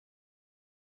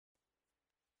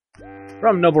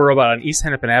From Noble Robot on East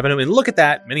Hennepin Avenue, and look at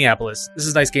that, Minneapolis. This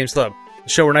is Nice Games Club, the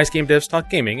show where nice game devs talk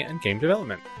gaming and game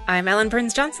development. I'm Ellen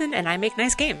Burns-Johnson, and I make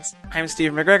nice games. I'm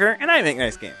Steve McGregor, and I make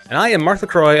nice games. And I am Martha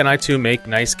Croy, and I too make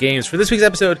nice games. For this week's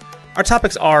episode, our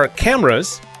topics are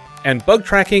cameras and bug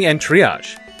tracking and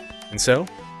triage. And so,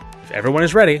 if everyone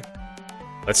is ready,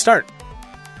 let's start.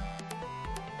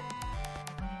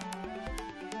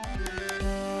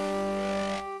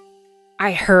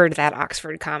 I heard that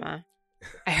Oxford comma.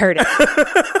 I heard it.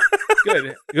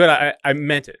 Good. I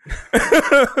meant it.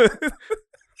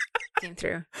 Came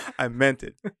through. I meant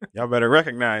it. Y'all better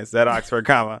recognize that Oxford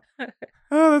comma.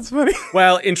 Oh, that's funny.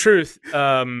 Well, in truth,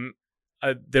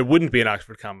 there wouldn't be an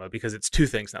Oxford comma because it's two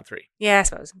things, not three. Yeah, I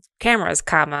suppose. Cameras,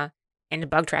 comma, and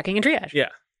bug tracking and triage. Yeah.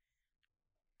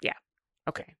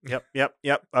 Okay.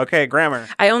 Yep. Okay, grammar.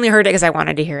 I only heard it because I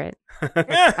wanted to hear it.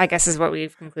 Yeah. I guess is what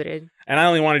we've concluded. And I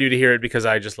only wanted you to hear it because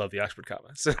I just love the Oxford comma.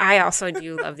 So. I also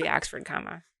do love the Oxford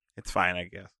comma. It's fine, I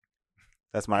guess.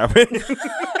 That's my opinion.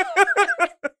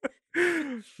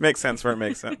 Makes sense where it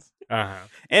makes sense. Uh-huh.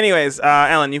 Anyways,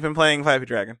 Ellen, you've been playing Flappy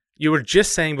Dragon. You were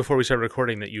just saying before we started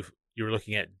recording that you were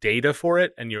looking at data for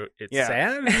it, and it's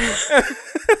sad?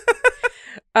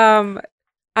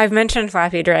 I've mentioned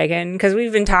Flappy Dragon because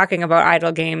we've been talking about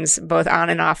idle games both on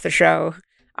and off the show,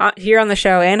 here on the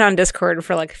show and on Discord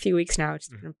for like a few weeks now. It's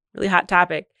been a really hot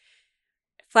topic.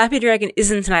 Flappy Dragon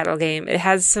isn't an idle game. It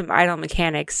has some idle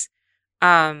mechanics.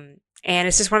 And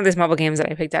it's just one of those mobile games that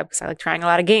I picked up because I like trying a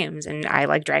lot of games and I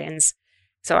like dragons.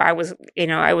 So I was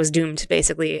doomed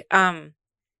basically. And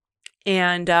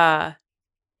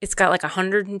it's got like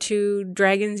 102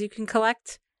 dragons you can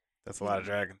collect. That's a lot of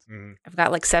dragons. Mm-hmm. I've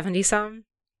got like 70 some.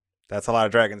 That's a lot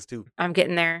of dragons, too. I'm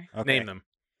getting there. Okay. Name them.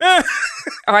 Oh,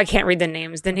 I can't read the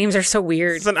names. The names are so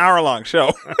weird. It's an hour-long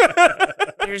show.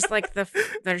 There's like the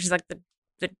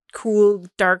cool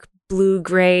dark blue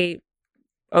gray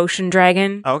ocean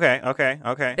dragon Okay.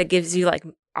 that gives you like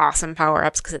awesome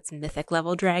power-ups because it's mythic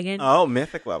level dragon. Oh,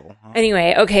 mythic level. Oh.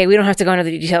 Anyway, okay, we don't have to go into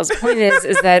the details. The point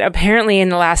is that apparently in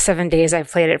the last 7 days I've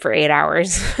played it for 8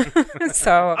 hours.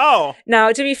 So Oh.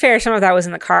 now, to be fair, some of that was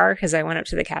in the car because I went up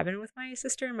to the cabin with my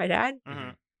sister and my dad. Mm-hmm.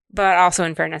 But also,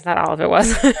 in fairness, not all of it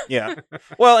was. Yeah.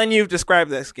 Well, and you've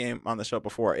described this game on the show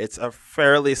before. It's a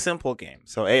fairly simple game.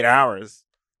 So 8 hours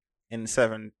in a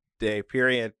 7-day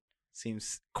period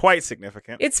seems quite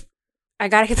significant. I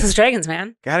gotta get those dragons,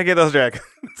 man. Gotta get those dragons.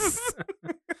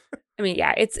 I mean,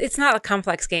 yeah, it's not a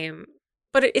complex game,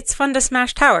 but it's fun to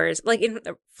smash towers. Like in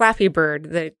Flappy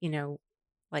Bird,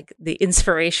 like the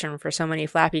inspiration for so many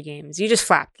Flappy games. You just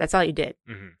flapped. That's all you did.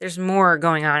 Mm-hmm. There's more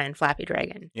going on in Flappy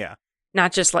Dragon. Yeah.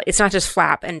 It's not just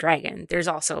flap and dragon. There's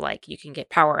also like you can get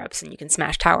power-ups and you can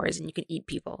smash towers and you can eat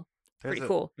people. Pretty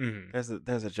cool. Mm-hmm.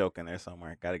 There's a joke in there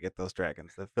somewhere. Gotta get those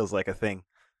dragons. That feels like a thing.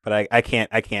 But I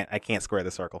can't square the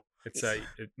circle.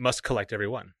 It must collect every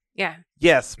one. Yeah.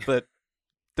 Yes, but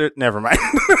never mind.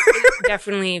 It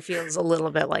definitely feels a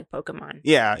little bit like Pokemon.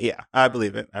 Yeah. I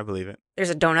believe it. There's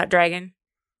a donut dragon.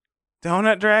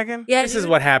 Donut dragon? Yeah. This is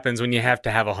what happens when you have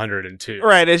to have 102.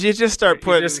 Right, as you just start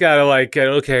putting You just gotta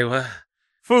okay, well,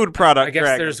 food product I guess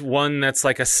dragon. there's one that's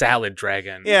like a salad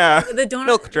dragon. Yeah. The donut,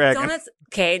 Milk dragon. Donuts.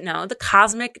 Okay, no, the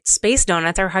cosmic space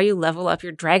donuts are how you level up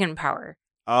your dragon power.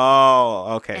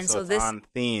 Oh, okay. And So, so it's this- on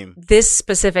theme. This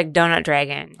specific donut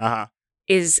dragon Uh-huh.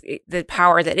 is the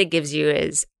power that it gives you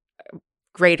is a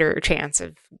greater chance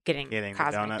of getting Getting the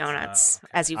cosmic donuts. donuts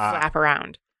Okay. as you flap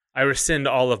around. I rescind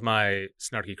all of my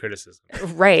snarky criticism.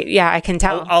 Right? Yeah, I can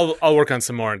tell. I'll work on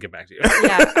some more and get back to you.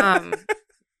 Yeah,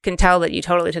 can tell that you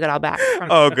totally took it all back. From,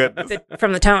 Oh, goodness.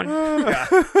 from the tone.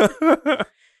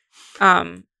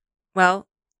 Well,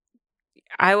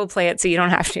 I will play it so you don't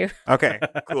have to. Okay.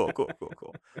 Cool.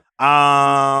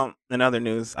 In other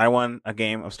news, I won a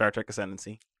game of Star Trek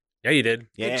Ascendancy. Yeah, you did.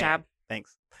 Yeah. Good job.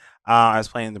 Thanks. I was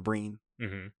playing the Breen.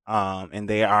 Mm-hmm. And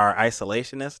they are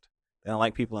isolationist. They don't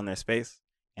like people in their space.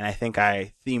 And I think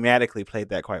I thematically played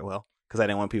that quite well because I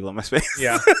didn't want people in my space.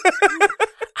 Yeah.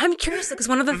 I'm curious because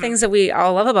one of the things that we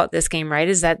all love about this game, right,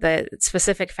 is that the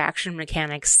specific faction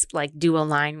mechanics like do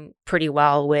align pretty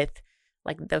well with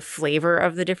like the flavor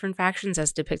of the different factions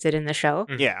as depicted in the show.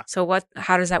 Yeah. So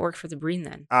how does that work for the Breen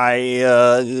then?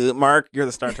 Mark, you're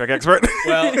the Star Trek expert.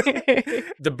 Well,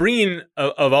 the Breen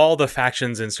of all the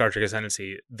factions in Star Trek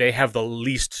Ascendancy, they have the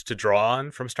least to draw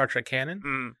on from Star Trek canon.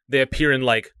 Mm. They appear in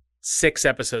like 6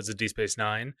 episodes of Deep Space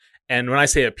Nine, and when I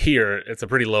say appear, it's a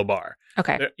pretty low bar.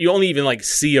 Okay. You only even like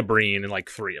see a Breen in like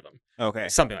 3 of them, Okay.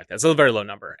 something like that. It's a very low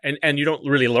number, and you don't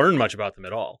really learn much about them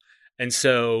at all. And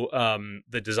so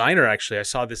the designer, actually, I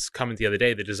saw this comment the other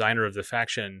day. The designer of the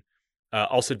faction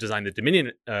also designed the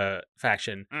Dominion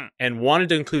faction and wanted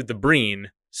to include the Breen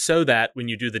so that when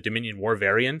you do the Dominion War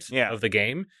variant Yeah. of the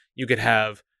game, you could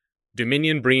have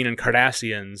Dominion, Breen, and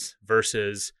Cardassians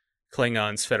versus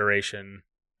Klingons, Federation,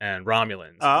 and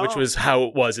Romulans, which Oh. was how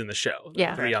it was in the show.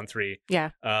 Yeah. 3-on-3. Yeah.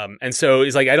 And so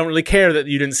he's like, I don't really care that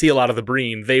you didn't see a lot of the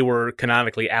Breen. They were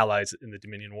canonically allies in the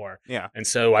Dominion War. Yeah. And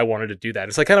so I wanted to do that.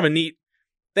 It's like kind of a neat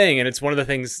thing. And it's one of the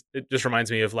things, it just reminds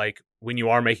me of like when you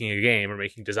are making a game or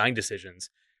making design decisions,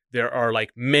 there are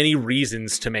like many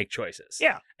reasons to make choices.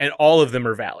 Yeah. And all of them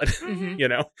are valid, Mhm. you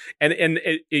know? And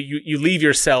you leave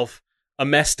yourself a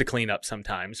mess to clean up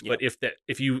sometimes. But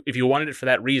if you wanted it for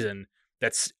that reason,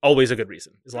 that's always a good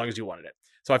reason, as long as you wanted it.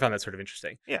 So I found that sort of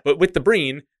interesting. Yeah. But with the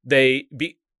Breen,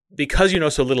 because you know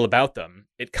so little about them,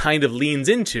 it kind of leans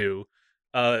into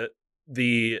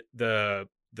the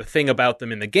thing about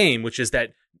them in the game, which is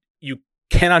that you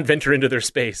cannot venture into their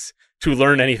space to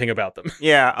learn anything about them.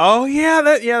 Yeah. Oh, yeah.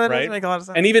 That Right? does make a lot of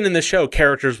sense. And even in the show,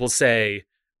 characters will say,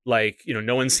 like, you know,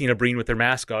 no one's seen a Breen with their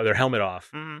mask or their helmet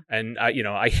off. Mhm. And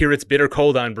I hear it's bitter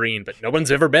cold on Breen, but no one's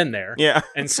ever been there. Yeah.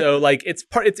 And so like it's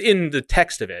in the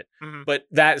text of it, Mhm. but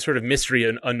that sort of mystery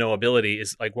and unknowability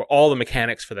is like where all the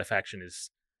mechanics for the faction is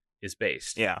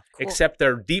based. Yeah. Cool. Except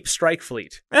their deep strike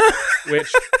fleet,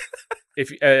 which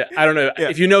if I don't know Yeah.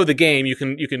 if you know the game, you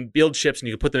can build ships and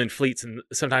you can put them in fleets, and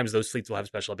sometimes those fleets will have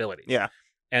special abilities. Yeah.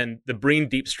 And the Breen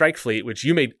deep strike fleet, which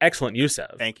you made excellent use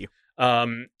of, Thank you.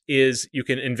 is you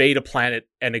can invade a planet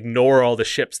and ignore all the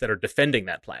ships that are defending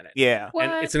that planet. Yeah. What?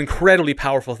 And it's an incredibly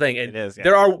powerful thing. And It is, yeah.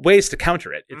 there are ways to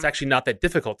counter it. It's Mhm. actually not that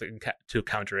difficult to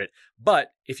counter it.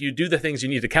 But if you do the things you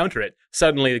need to counter it,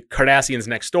 suddenly Cardassians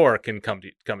next door can come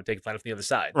and take the planet from the other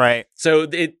side. Right. So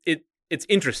it's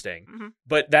interesting. Mhm.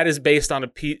 But that is based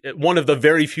on one of the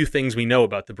very few things we know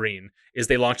about the Breen is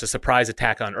they launched a surprise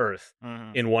attack on Earth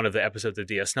Mhm. in one of the episodes of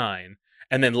DS9.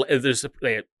 And then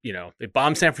they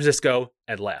bombed San Francisco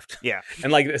and left. Yeah.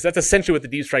 And like that's essentially what the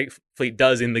Deep Strike Fleet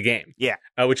does in the game. Yeah.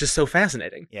 Which is so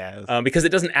fascinating. Yeah. It was- Because it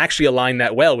doesn't actually align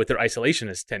that well with their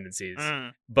isolationist tendencies,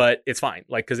 Mm. but it's fine,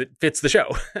 like because it fits the show.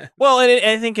 Well, and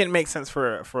I think it makes sense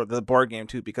for the board game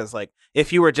too, because like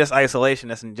if you were just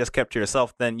isolationist and just kept to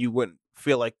yourself, then you wouldn't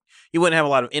feel like you wouldn't have a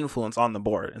lot of influence on the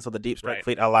board, and so the Deep Strike Right.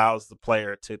 Fleet allows the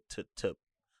player to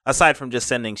aside from just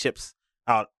sending ships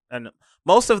out, and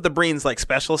most of the Breen's like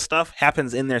special stuff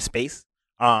happens in their space.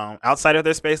 Outside of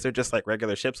their space, they're just like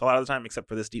regular ships a lot of the time, except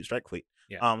for this Deep Strike Fleet.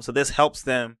 Yeah. So this helps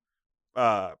them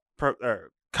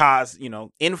cause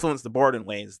influence the board in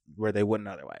ways where they wouldn't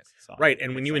otherwise. So Right,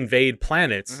 and when you invade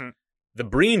planets, Mhm. the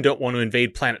Breen don't want to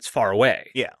invade planets far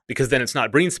away. Yeah. Because then it's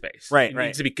not Breen space. Right, It right.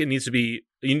 needs to be.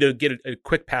 You need to get a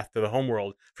quick path to the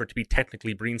homeworld for it to be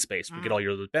technically Breen space to get all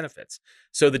your other benefits.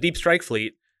 So the Deep Strike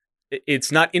Fleet,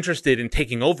 it's not interested in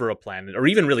taking over a planet or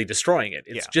even really destroying it.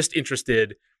 It's Yeah. just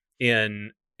interested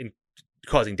in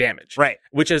causing damage. Right.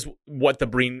 Which is what the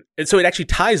Breen. And so it actually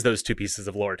ties those two pieces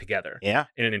of lore together Yeah.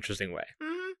 in an interesting way.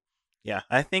 Yeah,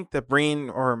 I think the Breen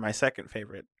are my second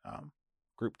favorite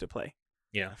group to play.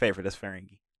 Yeah. My favorite is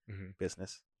Ferengi. Mhm.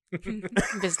 Business.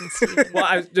 Business. Steven. Well,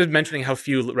 I was just mentioning how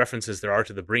few references there are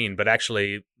to the Breen, but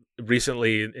actually,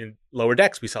 recently in Lower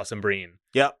Decks, we saw some Breen.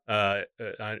 Yep. An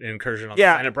incursion on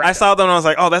Yeah, planet I Brekka. saw them and I was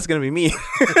like, oh, that's going to be me.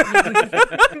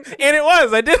 And it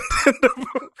was. I did end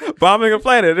up bombing a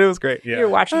planet. It was great. Yeah. You're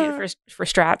watching it for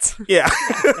strats. Yeah.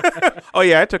 Oh,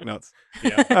 yeah, I took notes.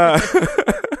 Yeah.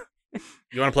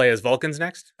 You want to play as Vulcans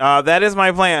next? That is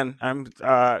my plan. I'm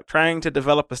trying to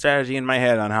develop a strategy in my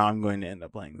head on how I'm going to end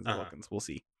up playing these Vulcans. We'll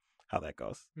see how that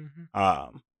goes.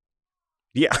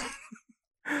 Yeah.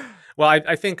 Well,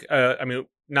 I think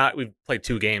we've played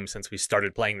 2 games since we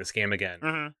started playing this game again,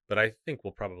 Mhm. but I think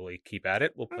we'll probably keep at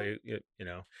it. We'll play.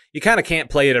 You kind of can't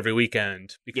play it every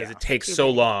weekend because Yeah. it takes Too so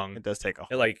big. long. It does take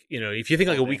a Like if you think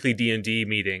like a All day. weekly D&D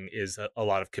meeting is a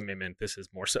lot of commitment, this is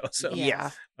more so. So Yeah.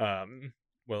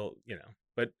 well,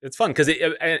 but it's fun because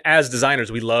as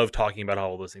designers, we love talking about how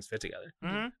all those things fit together.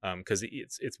 Mhm. Because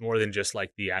it's more than just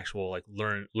like the actual like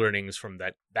learnings from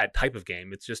that type of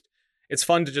game. It's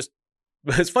fun to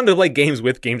it's fun to play games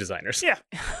with game designers. Yeah.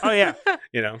 Oh, yeah.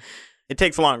 It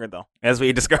takes longer, though, as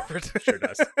we discovered. Sure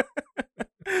does.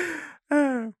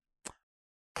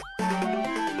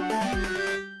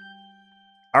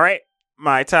 All right,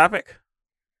 my topic: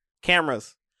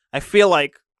 cameras. I feel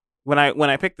like when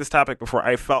I picked this topic before,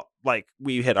 I felt like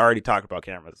we had already talked about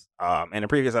cameras in a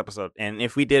previous episode, and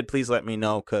if we did, please let me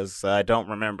know because I don't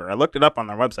remember. I looked it up on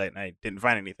their website and I didn't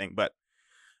find anything, but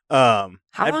How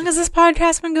long has this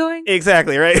podcast been going?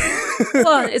 exactly right?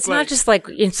 Well, it's Like- not just like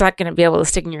it's not going to be able to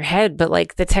stick in your head, but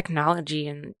like the technology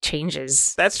and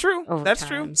changes. That's true. over That's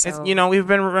time, true. so- It's, we've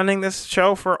been running this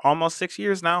show for almost 6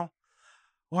 years now.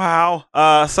 Wow.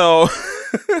 So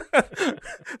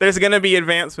there's going to be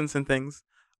advancements and things.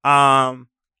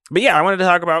 But yeah, I wanted to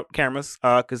talk about cameras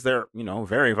because they're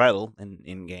very vital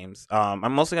in games.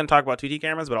 I'm mostly going to talk about 2D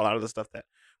cameras, but a lot of the stuff that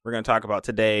we're going to talk about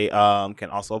today can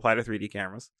also apply to 3D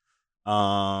cameras.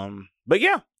 But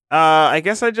yeah, I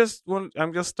guess I'm just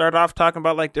start off talking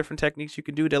about like different techniques you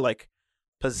can do to like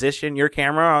position your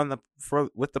camera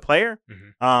with the player.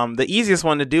 Mm-hmm. The easiest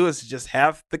one to do is to just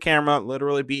have the camera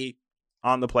literally be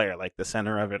on the player, like the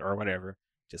center of it or whatever.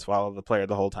 Just follow the player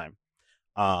the whole time.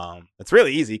 It's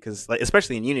really easy because, like,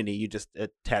 especially in Unity, you just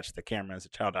attach the camera as a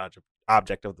child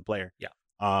object of the player. Yeah.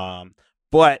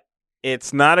 But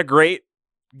it's not a great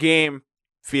game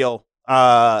feel.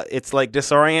 It's like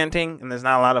disorienting, and there's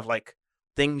not a lot of like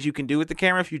things you can do with the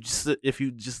camera if you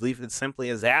just leave it simply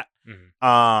as that.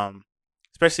 Mm-hmm.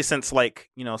 Especially since like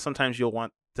sometimes you'll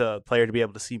want the player to be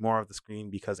able to see more of the screen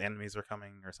because enemies are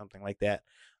coming or something like that.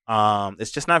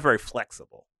 It's just not very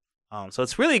flexible. So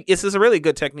this is a really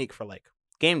good technique for like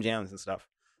game jams and stuff.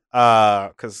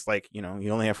 Because like you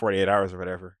only have 48 hours or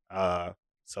whatever.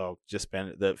 So just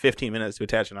spend the 15 minutes to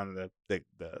attach it on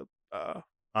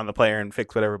the player and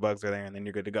fix whatever bugs are there, and then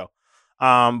you're good to go.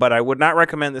 But I would not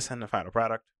recommend this in the final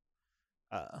product.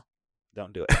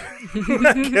 Don't do it.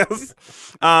 I guess.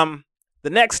 The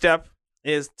next step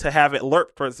is to have it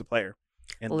lerp towards the player.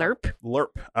 And Lerp?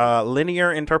 Lerp.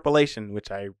 Linear interpolation, which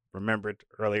I remembered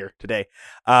earlier today.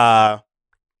 And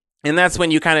that's when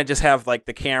you kind of just have like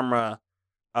the camera.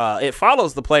 It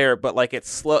follows the player, but like it's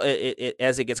slow. It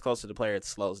as it gets close to the player, it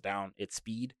slows down its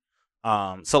speed.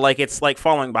 So like it's like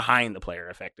following behind the player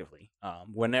effectively.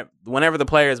 Whenever the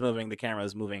player is moving, the camera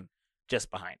is moving just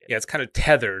behind it. Yeah, it's kind of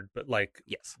tethered, but like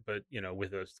yes, but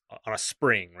with on a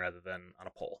spring rather than on a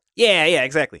pole. Yeah,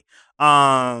 exactly.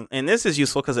 And this is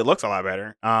useful because it looks a lot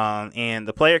better. And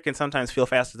the player can sometimes feel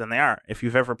faster than they are. If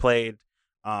you've ever played,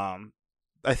 I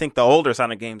think the older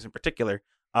Sonic games in particular,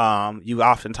 Sonic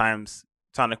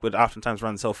would oftentimes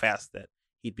run so fast that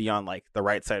he'd be on like the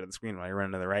right side of the screen while you're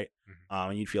running to the right,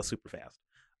 and you'd feel super fast.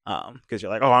 Because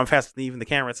you're like, oh, I'm faster than even the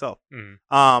camera itself.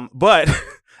 Mm-hmm. But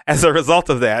as a result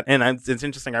of that, and it's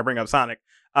interesting I bring up Sonic,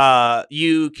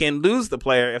 you can lose the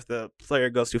player if the player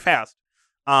goes too fast.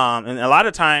 And a lot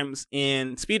of times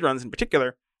in speedruns in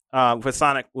particular,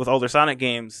 with older Sonic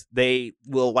games, they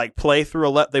will like play through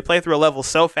a level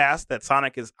so fast that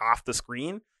Sonic is off the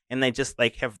screen, and they just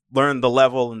like have learned the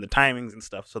level and the timings and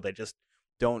stuff, so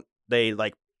they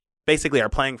like basically are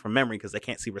playing from memory because they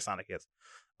can't see where Sonic is.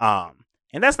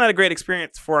 And that's not a great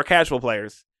experience for casual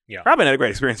players. Yeah. Probably not a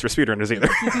great experience for speedrunners either.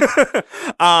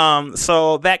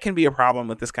 So that can be a problem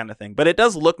with this kind of thing. But it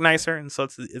does look nicer, and so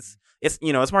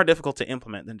it's more difficult to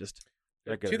implement than just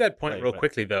to that point real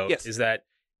quickly though, yes. is that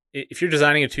if you're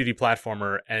designing a 2D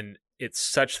platformer and it's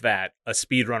such that a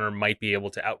speedrunner might be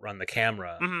able to outrun the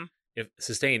camera, if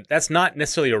sustained, that's not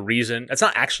necessarily a reason. That's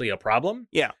not actually a problem.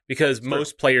 Yeah. Because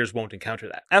most players won't encounter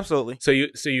that. Absolutely. So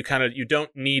you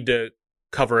don't need to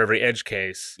cover every edge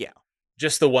case. Yeah.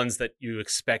 Just the ones that you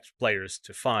expect players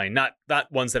to find, not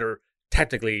ones that are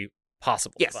technically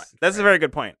possible. Yes, to find, that's a very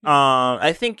good point.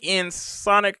 I think in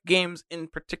Sonic games in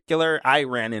particular, I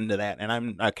ran into that, and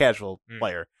I'm a casual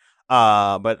player.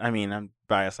 But I mean, I'm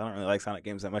biased. I don't really like Sonic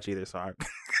games that much either, so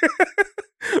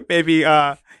maybe.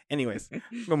 Anyways,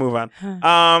 we'll move on.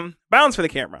 Bounds for the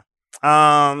camera.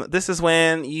 This is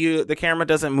when the camera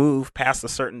doesn't move past a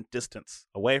certain distance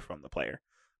away from the player.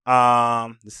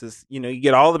 This is, you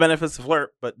get all the benefits of lerp,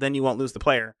 but then you won't lose the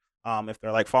player if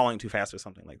they're like falling too fast or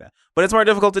something like that. But it's more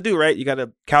difficult to do, right? You got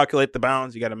to calculate the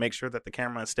bounds. You got to make sure that the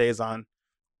camera stays on,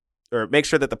 or make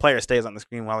sure that the player stays on the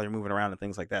screen while you're moving around and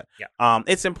things like that. Yeah.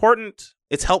 It's important.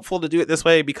 It's helpful to do it this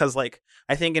way because, like,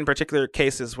 I think in particular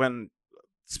cases when,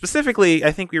 specifically,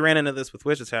 I think we ran into this with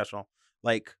Witch Attachment.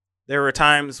 Like, there were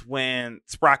times when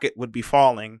Sprocket would be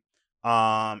falling,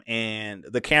 and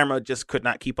the camera just could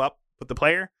not keep up with the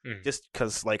player, just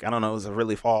because, like, I don't know, it was a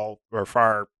really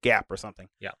far gap or something.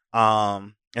 Yeah.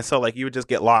 And so, like, you would just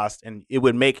get lost, and it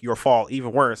would make your fall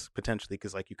even worse potentially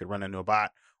because, like, you could run into a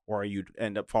bot, or you'd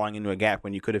end up falling into a gap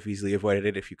when you could have easily avoided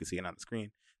it if you could see it on the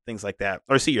screen, things like that,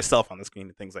 or see yourself on the screen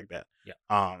and things like that. Yeah.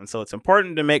 And so it's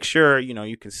important to make sure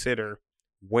you consider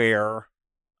where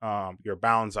your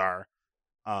bounds are.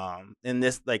 And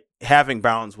this, like, having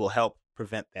bounds will help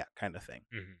prevent that kind of thing.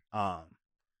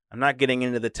 I'm not getting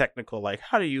into the technical, like,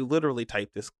 how do you literally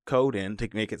type this code in to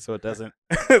make it so it doesn't,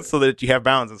 so that you have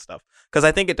bounds and stuff. Because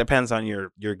I think it depends on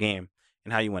your game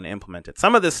and how you want to implement it.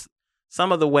 Some of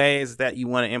the ways that you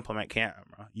want to implement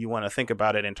camera, you want to think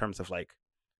about it in terms of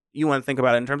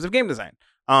game design.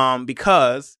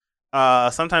 Because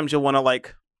sometimes you'll want to,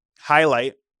 like,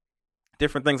 highlight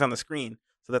different things on the screen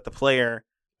so that the player,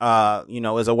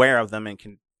 is aware of them and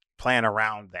can plan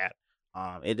around that.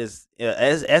 It is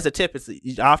as a tip, it's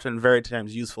often very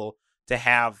times useful to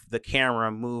have the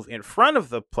camera move in front of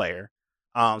the player,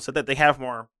 so that they have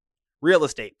more real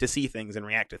estate to see things and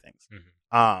react to things.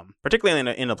 Particularly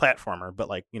in a platformer, but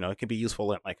like, it can be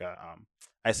useful in like a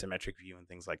isometric view and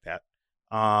things like that.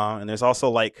 And there's also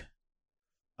like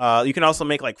you can also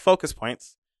make like focus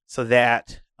points so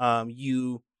that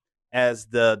you as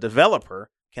the developer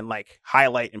can like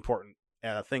highlight important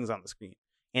things on the screen.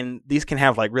 And these can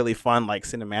have like really fun like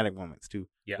cinematic moments too,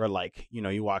 where like,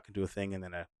 you walk into a thing and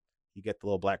then you get the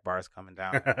little black bars coming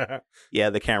down. Yeah,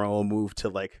 the camera will move to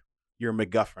like your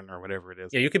MacGuffin or whatever it is.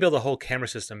 Yeah, you could build a whole camera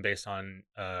system based on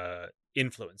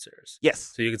influencers.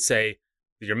 Yes. So you could say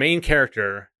that your main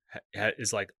character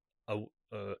is like a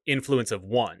influence of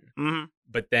 1,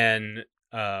 but then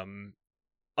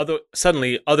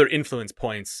other influence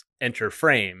points enter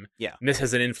frame. Yeah. And this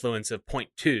has an influence of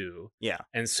 0.2. Yeah.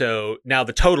 And so now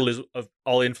the total of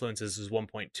all influences is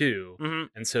 1.2.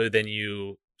 And so then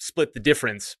you split the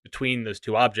difference between those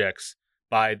two objects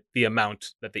by the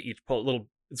amount that they each pull.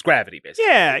 It's gravity, basically.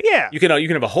 Yeah. You can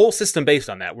have a whole system based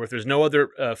on that, where if there's no other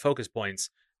focus points,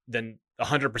 then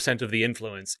 100% of the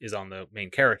influence is on the main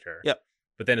character. Yep.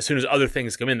 But then as soon as other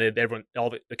things come in,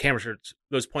 the cameras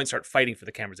those points start fighting for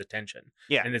the camera's attention.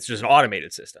 Yeah. And it's just an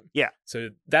automated system. Yeah. So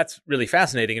that's really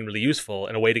fascinating and really useful,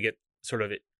 and a way to get sort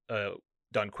of it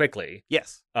done quickly.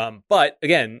 Yes. But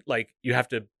again, like you have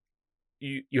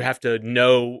to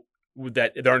know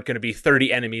that there aren't going to be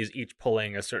 30 enemies each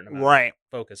pulling a certain amount of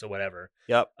focus or whatever.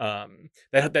 Yep.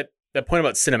 That point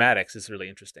about cinematics is really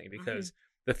interesting, because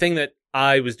the thing that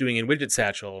I was doing in Widget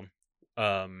Satchel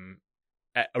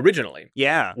originally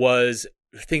was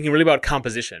thinking really about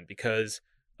composition, because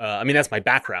that's my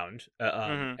background.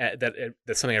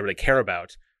 That's something I really care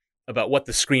about what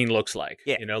the screen looks like.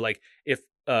 Yeah. Like if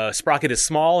Sprocket is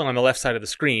small and on the left side of the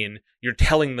screen, you're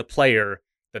telling the player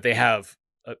that they have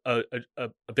a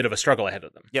bit of a struggle ahead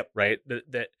of them. Yep. Right.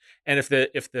 And if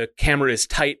the camera is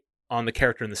tight on the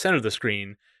character in the center of the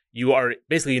screen, you are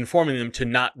basically informing them to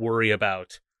not worry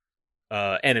about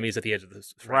enemies at the edge of the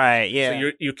frame. Right. Yeah.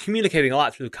 So you're communicating a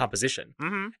lot through composition.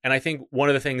 And I think one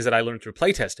of the things that I learned through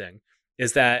playtesting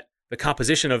is that the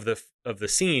composition of the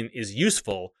scene is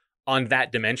useful on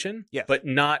that dimension, but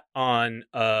not on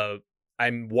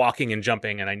I'm walking and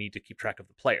jumping and I need to keep track of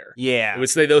the player. Yeah. I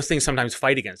would say those things sometimes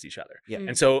fight against each other. Yeah.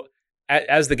 And so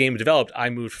as the game developed,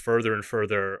 I moved further and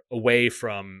further away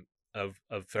from of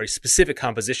very specific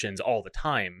compositions all the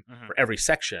time for every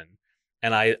section.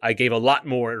 And I gave a lot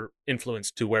more influence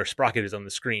to where Sprocket is on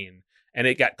the screen. And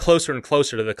it got closer and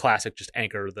closer to the classic just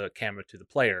anchor the camera to the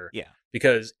player. Yeah.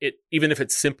 Because even if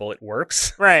it's simple, it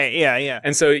works. Right, yeah.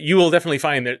 And so you will definitely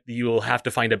find that you will have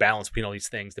to find a balance between all these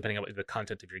things depending on what the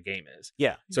content of your game is.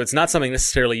 Yeah. So it's not something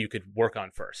necessarily you could work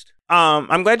on first.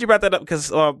 I'm glad you brought that up, because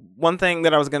one thing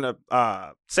that I was going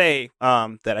to say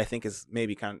that I think is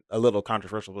maybe a little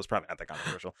controversial, but it's probably not that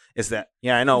controversial, is that,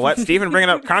 I know what, Stephen bringing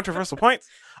up controversial points.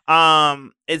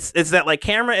 It's that like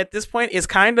camera at this point is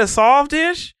kind of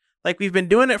solved-ish. Like we've been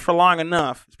doing it for long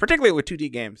enough, particularly with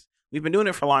 2D games. We've been doing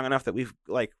it for long enough that we've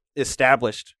like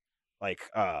established like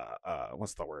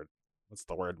what's the word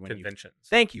when Conventions.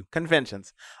 Thank you,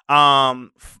 conventions.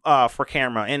 For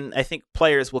camera, and I think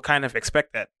players will kind of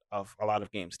expect that of a lot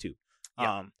of games too.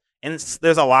 Yeah. And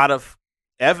there's a lot of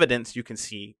evidence you can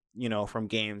see, from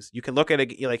games. You can look at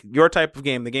like your type of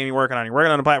game, the game you're working on. You're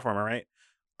working on a platformer,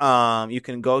 right? You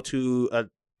can go to a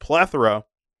plethora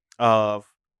of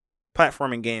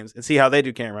platforming games and see how they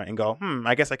do camera and go,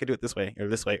 I guess I could do it this way or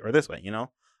this way or this way,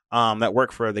 that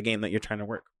work for the game that you're trying to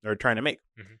work or trying to make.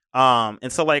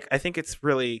 And so like, I think it's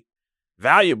really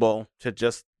valuable to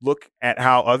just look at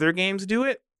how other games do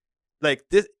it. Like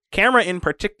this camera in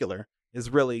particular is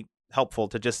really helpful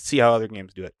to just see how other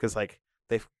games do it. Cause like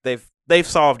they've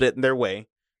solved it in their way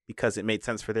because it made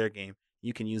sense for their game.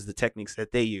 You can use the techniques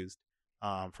that they used,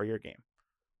 for your game.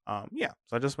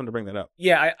 So I just wanted to bring that up.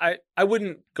 Yeah, I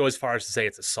wouldn't go as far as to say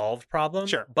it's a solved problem.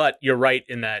 Sure. But you're right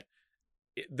in that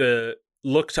the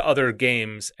look to other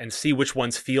games and see which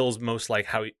ones feels most like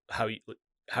how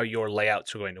your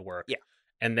layouts are going to work. Yeah.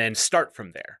 And then start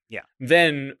from there. Yeah.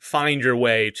 Then find your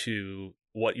way to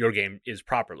what your game is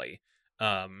properly.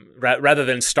 Rather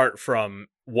than start from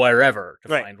wherever to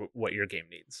find what your game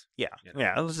needs. Yeah.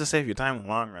 Yeah. It'll just save you time in the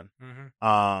long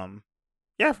run.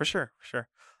 Yeah, for sure.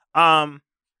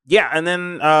 Yeah, and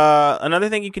then another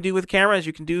thing you can do with camera is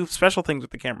you can do special things with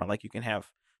the camera. Like you can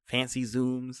have fancy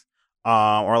zooms,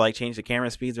 or like change the camera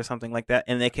speeds or something like that,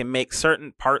 and they can make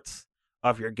certain parts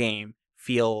of your game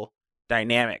feel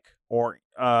dynamic or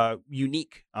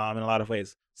unique in a lot of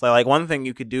ways. So like one thing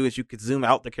you could do is you could zoom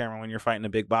out the camera when you're fighting a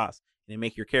big boss and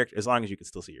make your character, as long as you can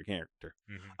still see your character.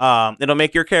 It'll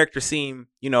make your character seem,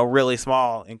 really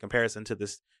small in comparison to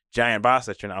this giant boss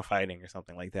that you're now fighting or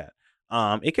something like that.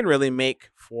 It can really make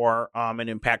for an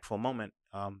impactful moment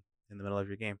in the middle of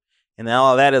your game. And then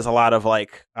all of that is a lot of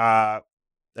like, I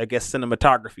guess,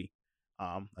 cinematography.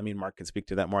 I mean, Mark can speak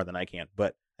to that more than I can,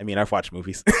 but I mean, I've watched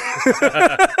movies.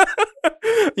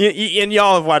 And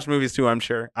y'all have watched movies too, I'm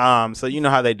sure. So you know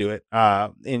how they do it.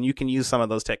 And you can use some of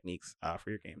those techniques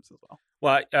for your games as well.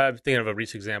 Well, I'm thinking of a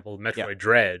recent example, Metroid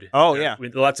Dread. Oh, yeah.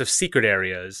 With lots of secret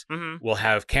areas, Mm-hmm. will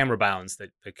have camera bounds that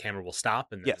the camera will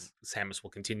stop, and then Yes. Samus will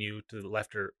continue to the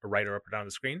left or right or up or down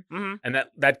the screen. Mm-hmm. And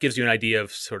that gives you an idea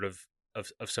of sort of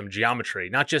some geometry.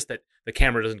 Not just that the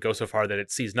camera doesn't go so far that it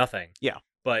sees nothing. Yeah.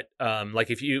 But like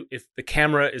if the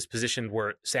camera is positioned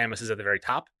where Samus is at the very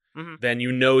top, Mm-hmm. then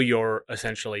you're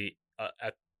essentially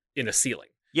in a ceiling.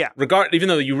 Yeah. Even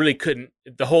though you really couldn't,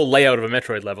 the whole layout of a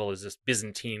Metroid level is this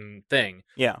Byzantine thing.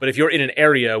 Yeah. But if you're in an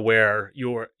area where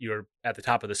you're at the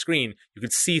top of the screen, you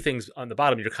could see things on the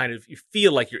bottom. You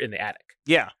feel like you're in the attic.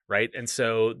 Yeah. Right. And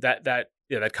so that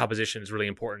composition is really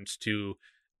important to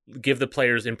give the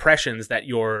players impressions that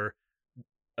your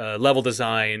level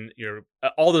design, your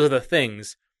all those other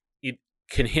things, it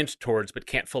can hint towards but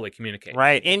can't fully communicate.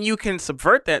 Right. And you can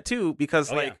subvert that too,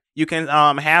 because you can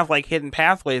have like hidden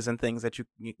pathways and things that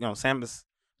Samus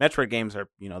Metroid games are,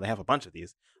 they have a bunch of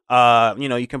these.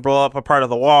 You can blow up a part of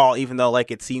the wall, even though like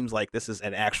it seems like this is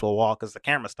an actual wall because the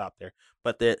camera stopped there.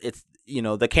 But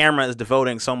the camera is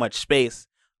devoting so much space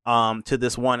to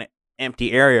this one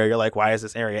empty area. You're like, why is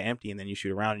this area empty? And then you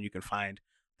shoot around and you can find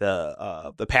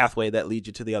the pathway that leads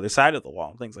you to the other side of the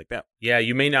wall, things like that. Yeah,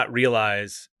 you may not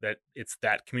realize that it's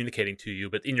that communicating to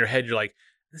you, but in your head you're like,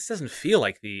 this doesn't feel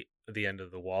like the end of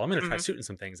the wall. I'm going to try shooting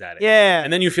some things at it. Yeah.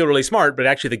 And then you feel really smart, but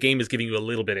actually the game is giving you a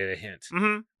little bit of a hint.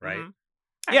 Mm-hmm. Right?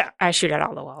 Mm-hmm. Yeah. I shoot at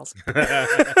all the walls.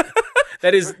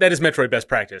 That is Metroid best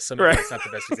practice. So maybe Right. that's not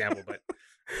the best example,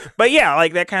 but yeah,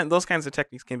 like those kinds of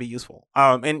techniques can be useful.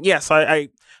 And yes, I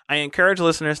encourage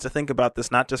listeners to think about this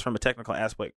not just from a technical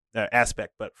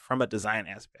aspect, but from a design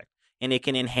aspect, and it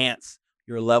can enhance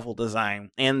your level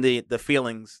design and the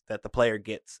feelings that the player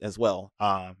gets as well.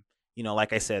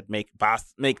 Like I said, make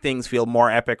things feel more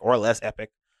epic or less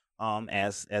epic,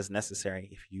 as necessary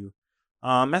if you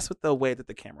mess with the way that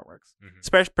the camera works.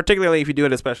 Mm-hmm. Particularly if you do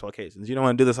it at special occasions. You don't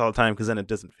want to do this all the time because then it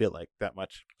doesn't feel like that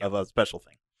much of a special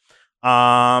thing.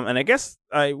 And I guess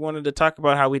I wanted to talk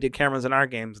about how we did cameras in our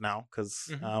games now,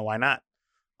 because why not?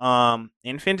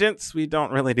 In Fingence, we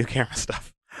don't really do camera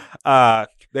stuff.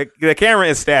 The camera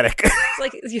is static. It's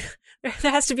like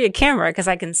there has to be a camera because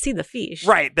I can see the fish.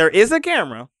 Right, there is a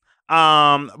camera.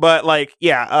 But like,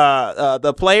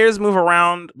 the players move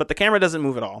around, but the camera doesn't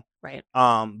move at all. Right.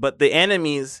 But the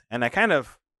enemies, and in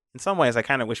some ways, I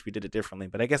kind of wish we did it differently,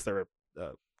 but I guess there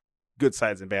are good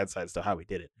sides and bad sides to how we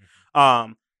did it.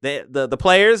 The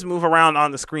players move around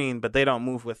on the screen, but they don't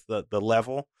move with the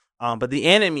level. But the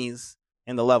enemies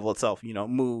and the level itself,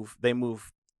 move. They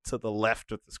move to the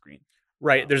left of the screen.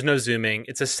 Right. There's no zooming.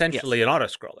 It's essentially an auto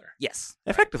scroller. Yes,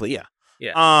 effectively, yeah.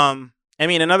 Yeah. I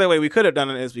mean, another way we could have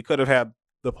done it is we could have had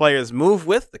the players move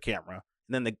with the camera,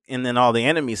 and then all the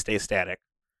enemies stay static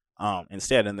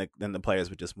instead, and then the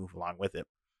players would just move along with it.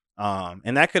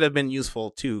 And that could have been useful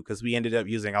too, because we ended up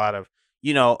using a lot of,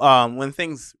 when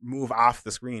things move off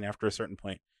the screen after a certain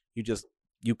point,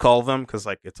 you cull them, because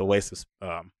like it's a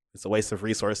waste of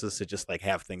resources to just like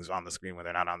have things on the screen when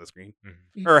they're not on the screen,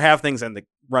 or have things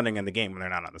running in the game when they're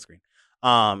not on the screen.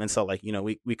 And so like,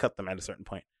 we cut them at a certain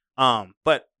point.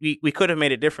 But we could have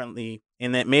made it differently,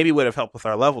 and that maybe would have helped with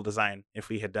our level design if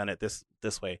we had done it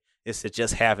this way, is to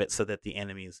just have it so that the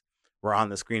enemies were on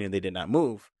the screen and they did not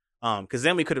move. Because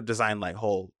then we could have designed like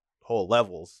whole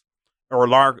levels or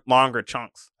longer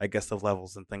chunks, I guess, of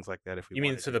levels and things like that. If we You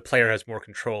mean wanted so to. the player has more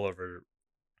control over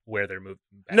where they're moving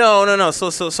back? No.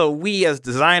 So we as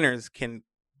designers can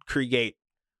create.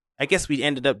 I guess we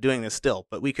ended up doing this still,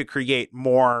 but we could create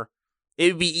more.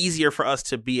 It would be easier for us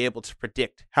to be able to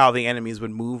predict how the enemies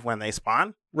would move when they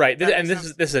spawn. Right. That And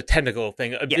makes this is a technical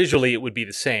thing. Yeah. Visually, it would be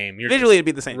the same. Visually, it'd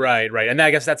be the same. Right. And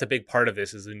I guess that's a big part of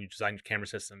this, is when you design camera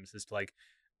systems, is to like,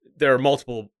 there are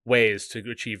multiple ways to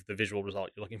achieve the visual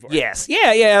result you're looking for. Yes.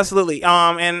 Yeah, absolutely.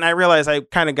 And I realized I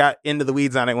kind of got into the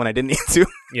weeds on it when I didn't need to.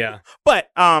 Yeah.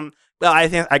 But well,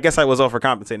 I guess I was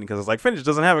overcompensating because it's like Finch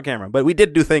doesn't have a camera, but we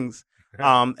did do things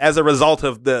as a result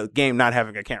of the game not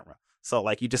having a camera. So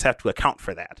like you just have to account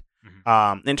for that.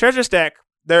 In Treasure Stack,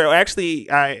 there actually,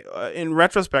 in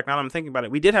retrospect, now that I'm thinking about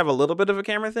it, we did have a little bit of a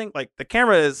camera thing. Like the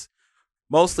camera is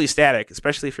mostly static,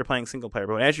 especially if you're playing single player.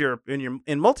 But as you're in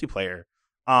multiplayer,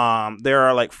 there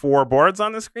are like 4 boards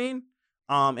on the screen,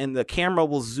 and the camera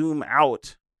will zoom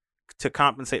out to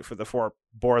compensate for the 4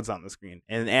 boards on the screen.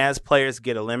 And as players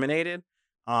get eliminated,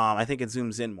 I think it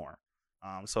zooms in more.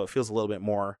 So it feels a little bit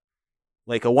more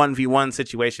like a 1v1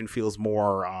 situation feels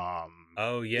more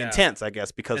intense, I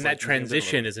guess, because and that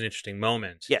transition is an interesting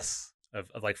moment. Yes. Of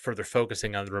like further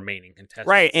focusing on the remaining contestants.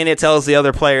 Right, and it tells the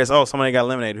other players, "Oh, somebody got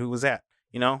eliminated. Who was that?"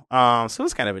 You know. So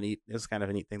it's kind of a neat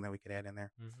thing that we could add in there.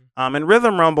 Mm-hmm. In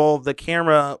Rhythm Rumble, the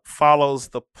camera follows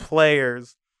the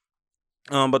players.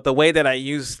 But the way that I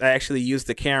actually use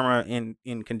the camera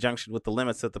in conjunction with the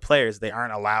limits of the players. They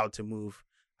aren't allowed to move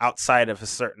outside of a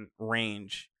certain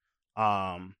range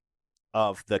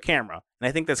of the camera. And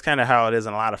I think that's kind of how it is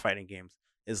in a lot of fighting games.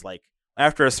 Is like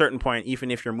after a certain point,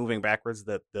 even if you're moving backwards,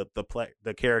 the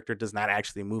character does not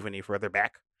actually move any further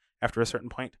back after a certain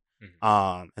point.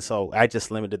 Mm-hmm. And so I just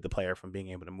limited the player from being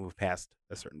able to move past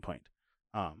a certain point.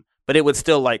 But it would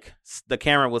still the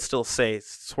camera would still stay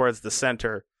towards the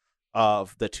center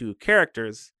of the 2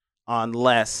 characters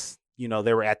unless, they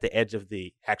were at the edge of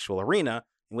the actual arena,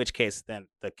 in which case then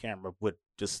the camera would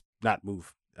just not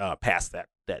move past that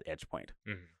edge point.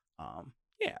 Mm-hmm.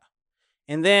 Yeah.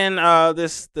 And then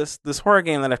this horror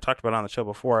game that I've talked about on the show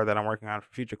before that I'm working on for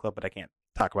Future Club, but I can't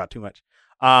talk about too much,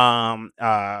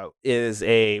 is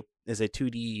a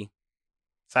 2D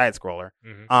side scroller.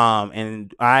 Mm-hmm.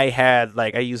 And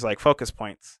I use like focus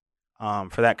points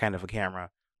for that kind of a camera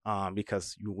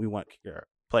because we want your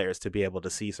players to be able to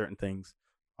see certain things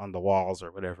on the walls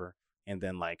or whatever, and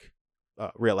then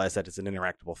realize that it's an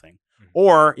interactable thing. Mm-hmm.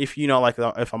 Or if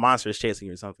if a monster is chasing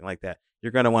you or something like that,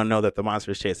 you're going to want to know that the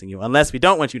monster is chasing you, unless we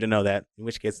don't want you to know that, in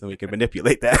which case then we can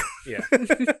manipulate that. Yeah.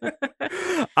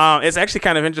 It's actually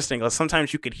kind of interesting.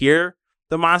 Sometimes you could hear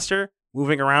the monster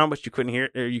moving around, but you couldn't hear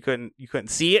it, or you couldn't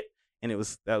see it, and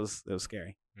that was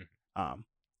scary. Mm-hmm.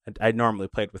 I normally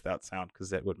played without sound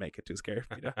because that would make it too scary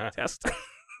for me to test.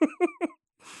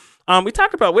 We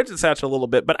talked about Widget Satchel a little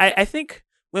bit, but I think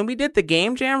when we did the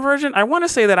Game Jam version, I want to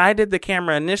say that I did the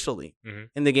camera initially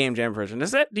in the Game Jam version.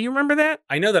 Do you remember that?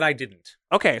 I know that I didn't.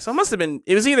 Okay, so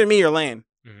it was either me or Lane.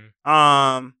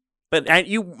 Mm-hmm. But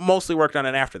you mostly worked on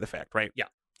it after the fact, right? Yeah.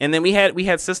 And then we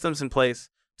had systems in place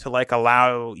to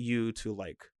allow you to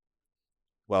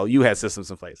you had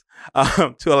systems in place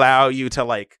to allow you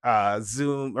to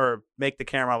zoom or make the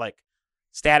camera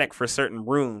static for certain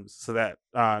rooms so that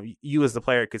you as the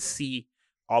player could see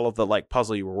all of the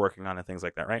puzzle you were working on and things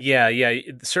like that, right? Yeah.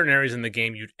 Certain areas in the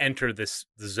game, you'd enter the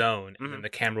zone, and then the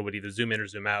camera would either zoom in or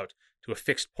zoom out to a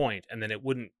fixed point, and then it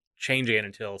wouldn't change again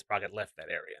until Sprocket left that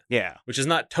area. Yeah, which is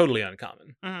not totally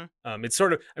uncommon. Mm-hmm. It's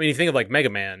sort of, you think of Mega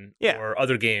Man Yeah. or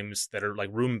other games that are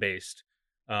room based.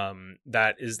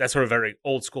 That's sort of a very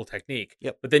old school technique.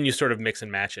 Yep. But then you sort of mix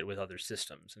and match it with other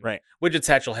systems. And Right. Widget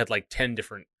Satchel had 10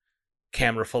 different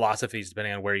camera philosophies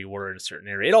depending on where you were in a certain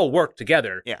area. It all worked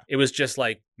together. Yeah. It was just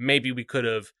maybe we could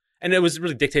have, and it was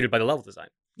really dictated by the level design.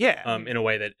 Yeah. In a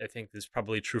way that I think is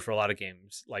probably true for a lot of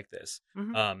games like this.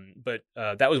 Mm-hmm. But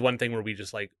that was one thing where we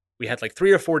just we had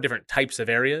 3 or 4 different types of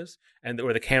areas, and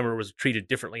where the camera was treated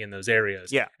differently in those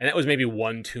areas. Yeah. And that was maybe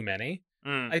one too many,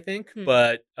 I think. Hmm.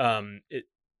 But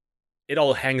it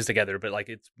all hangs together, but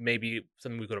it's maybe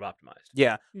something we could have optimized.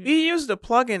 Yeah. We used a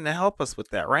plugin to help us with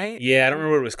that, right? Yeah, I don't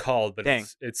remember what it was called, but Dang.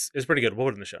 it's pretty good. We'll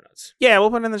put it in the show notes. Yeah, we'll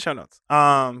put it in the show notes.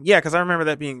 Yeah, because I remember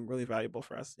that being really valuable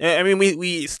for us. I mean,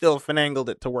 we still finagled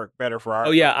it to work better for our.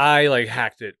 Oh yeah, I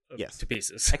hacked it Yes. to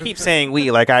pieces. I keep saying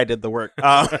we like I did the work.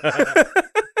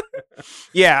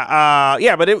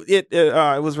 Yeah, but it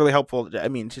was really helpful. I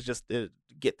mean, to just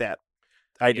get that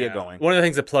idea Yeah. going. One of the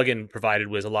things the plugin provided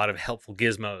was a lot of helpful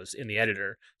gizmos in the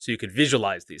editor, so you could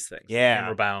visualize these things, Yeah.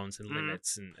 camera bounds and Mhm.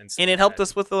 limits, and stuff And it like helped that.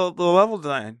 us with the level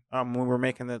design when we were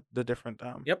making the different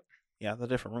Yep. yeah, the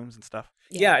different rooms and stuff.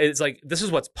 Yeah, it's this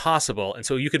is what's possible, and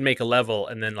so you could make a level,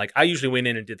 and then I usually went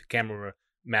in and did the camera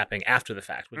mapping after the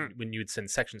fact when you'd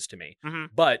send sections to me,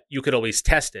 but you could always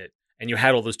test it, and you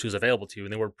had all those tools available to you,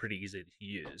 and they were pretty easy to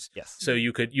use. Yes. So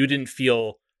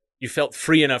you felt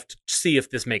free enough to see if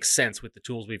this makes sense with the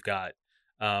tools we've got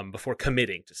before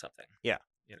committing to something. Yeah.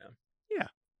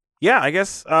 Yeah. I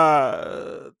guess.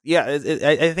 I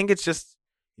think it's just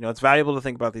it's valuable to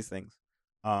think about these things.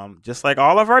 Just like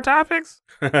all of our topics.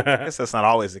 I guess that's not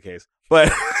always the case,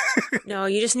 but No,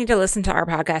 you just need to listen to our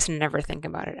podcast and never think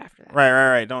about it after that.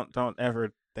 right. Don't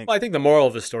ever think. Well, I think the moral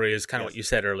of the story is kind of Yes. what you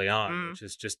said early on, Mhm. which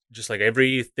is just like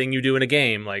everything you do in a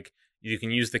game, you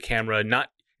can use the camera.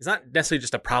 It's not necessarily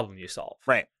just a problem you solve,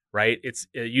 Right. Right? It's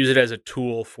use it as a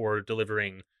tool for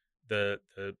delivering the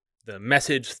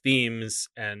message, themes,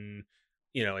 and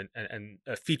and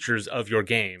features of your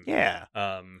game. Yeah.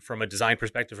 From a design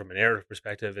perspective, from a narrative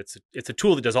perspective, it's a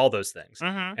tool that does all those things.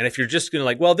 Mm-hmm. And if you're just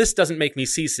gonna well, this doesn't make me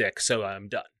seasick, so I'm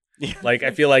done. Yeah.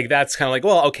 I feel like that's kind of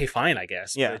well, okay, fine, I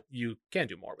guess. Yeah. But you can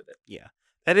do more with it. Yeah.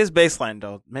 That is baseline,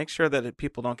 though. Make sure that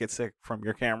people don't get sick from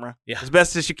your camera as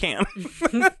best as you can.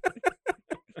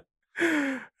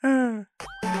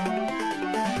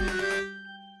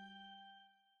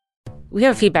 We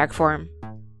have a feedback form.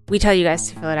 We tell you guys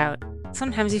to fill it out.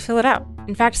 Sometimes you fill it out.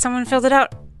 In fact, someone filled it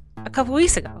out a couple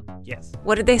weeks ago. Yes.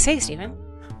 What did they say, Stephen?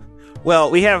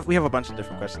 Well, we have a bunch of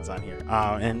different questions on here.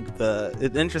 And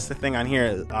the interesting thing on here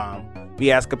is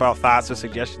we ask about thoughts or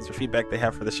suggestions or feedback they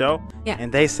have for the show. Yeah.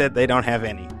 And they said they don't have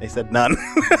any. They said none.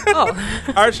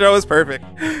 Oh. Our show is perfect.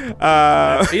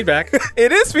 That's feedback.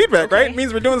 It is feedback, Okay. right? It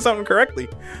means we're doing something correctly.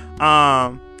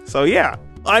 So yeah.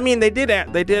 I mean, they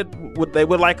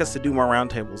would like us to do more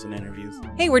roundtables and interviews.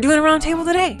 Hey, we're doing a round table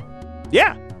today.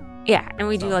 Yeah. Yeah, and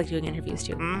we do like doing interviews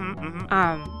too. Mm-hmm,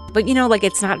 mm-hmm. But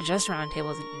it's not just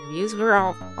roundtables and interviews. We're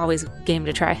always game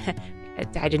to try.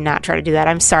 I did not try to do that.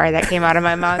 I'm sorry that came out of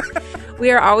my mouth.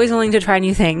 We are always willing to try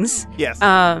new things. Yes.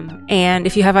 And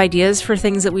if you have ideas for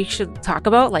things that we should talk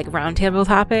about, like roundtable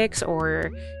topics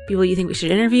or people you think we should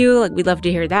interview, we'd love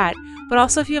to hear that. But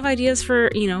also if you have ideas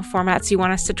for, formats you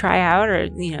want us to try out, or,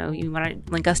 you want to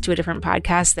link us to a different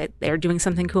podcast that they're doing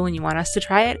something cool and you want us to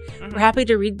try it, we're happy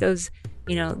to read those,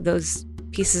 those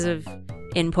pieces of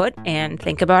input and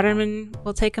think about them, and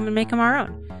we'll take them and make them our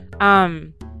own.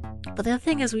 But the other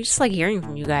thing is we just like hearing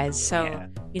from you guys. So,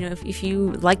 if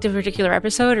you liked a particular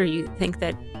episode, or you think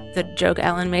that the joke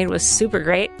Ellen made was super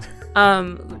great,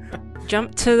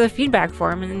 jump to the feedback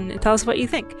form and tell us what you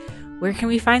think. Where can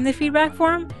we find the feedback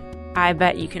form? I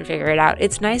bet you can figure it out.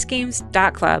 It's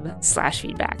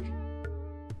nicegames.club/feedback.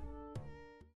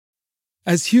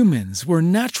 As humans, we're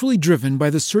naturally driven by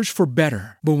the search for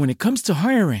better. But when it comes to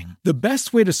hiring, the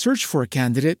best way to search for a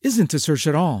candidate isn't to search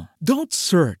at all. Don't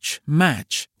search,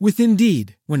 match with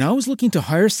Indeed. When I was looking to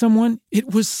hire someone,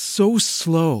 it was so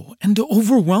slow and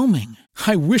overwhelming.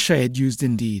 I wish I had used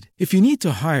Indeed. If you need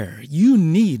to hire, you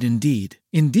need Indeed.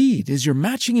 Indeed is your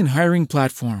matching and hiring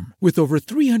platform with over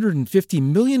 350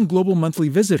 million global monthly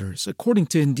visitors, according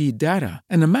to Indeed data,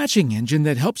 and a matching engine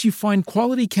that helps you find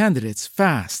quality candidates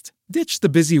fast. Ditch the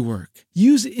busy work.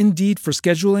 Use Indeed for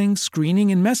scheduling, screening,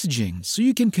 and messaging so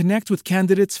you can connect with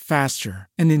candidates faster.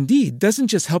 And Indeed doesn't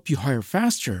just help you hire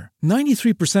faster.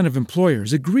 93% of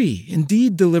employers agree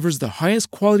Indeed delivers the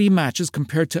highest quality matches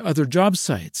compared to other job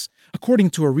sites, according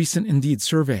to a recent Indeed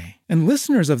survey. And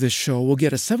listeners of this show will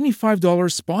get a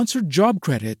 $75 sponsored job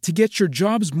credit to get your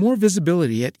jobs more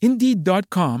visibility at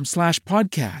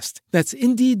Indeed.com/podcast. That's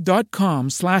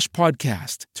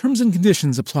Indeed.com/podcast. Terms and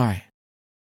conditions apply.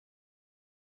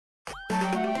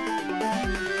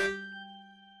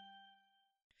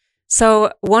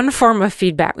 So one form of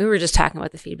feedback, we were just talking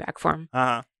about the feedback form,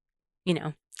 unless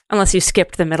you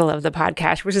skipped the middle of the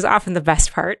podcast, which is often the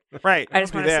best part. Right. I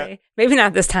just want to say, maybe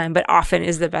not this time, but often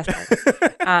is the best part,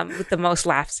 with the most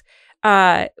laughs.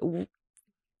 One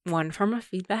form of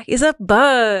feedback is a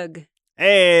bug.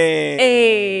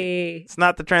 Hey. It's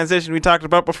not the transition we talked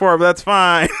about before, but that's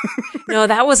fine. No,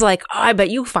 that was I bet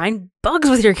you find bugs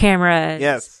with your camera.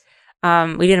 Yes.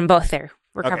 We did them both there.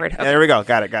 We're covered. Okay. There we go.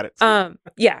 Got it.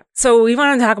 Yeah. So we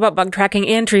want to talk about bug tracking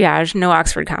and triage, no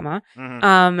Oxford comma.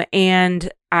 Mm-hmm. And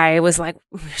I was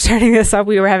starting this up.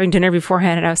 We were having dinner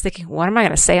beforehand, and I was thinking, what am I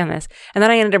going to say on this? And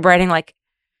then I ended up writing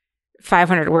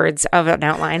 500 words of an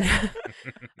outline.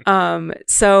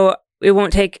 So it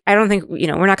won't take, I don't think,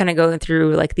 we're not going to go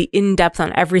through the in-depth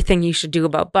on everything you should do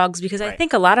about bugs, because I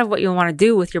think a lot of what you'll want to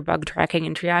do with your bug tracking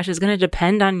and triage is going to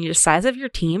depend on the size of your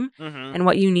team and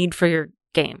what you need for your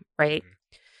game, right?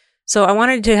 So I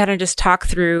wanted to kind of just talk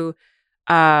through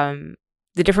the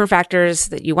different factors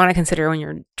that you want to consider when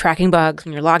you're tracking bugs,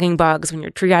 when you're logging bugs, when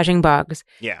you're triaging bugs.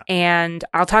 Yeah. And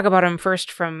I'll talk about them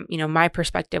first from, my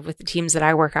perspective with the teams that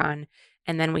I work on.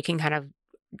 And then we can kind of,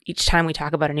 each time we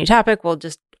talk about a new topic, we'll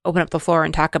just open up the floor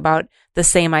and talk about the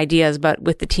same ideas, but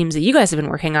with the teams that you guys have been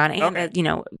working on.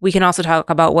 And, we can also talk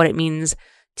about what it means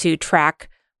to track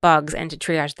bugs and to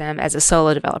triage them as a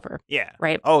solo developer. Yeah.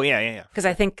 Right? Oh, yeah. Because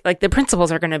I think the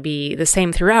principles are going to be the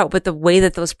same throughout, but the way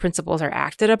that those principles are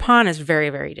acted upon is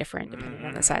very, very different depending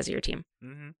on the size of your team.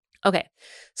 Mm-hmm. Okay.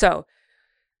 So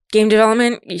game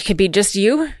development, it could be just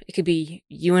you. It could be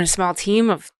you and a small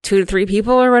team of 2 to 3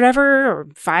 people or whatever, or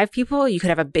 5 people. You could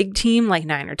have a big team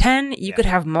 9 or 10. You could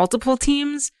have multiple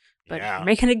teams, but if you're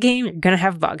making a game, you're going to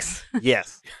have bugs.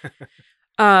 Yes.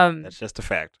 That's just a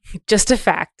fact. Just a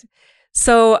fact.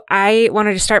 So I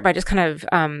wanted to start by just kind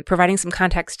of providing some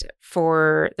context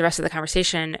for the rest of the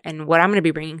conversation and what I'm going to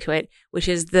be bringing to it, which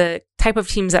is the type of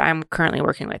teams that I'm currently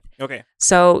working with. Okay.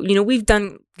 So, we've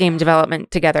done game development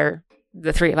together,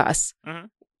 the three of us, Mhm.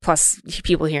 plus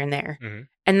people here and there. Mhm.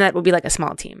 And that would be like a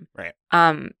small team. Right.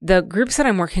 The groups that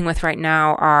I'm working with right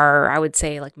now are, I would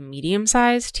say, like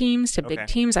medium-sized teams to big Okay.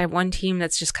 teams. I have one team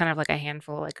that's just kind of like a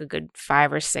handful, like a good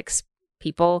 5 or 6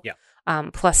 people. Yeah.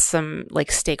 Plus some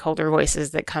like stakeholder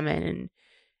voices that come in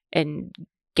and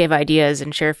give ideas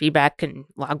and share feedback and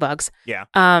log bugs. Yeah.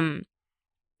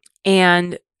 And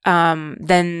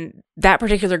then that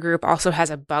particular group also has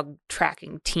a bug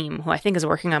tracking team who I think is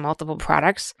working on multiple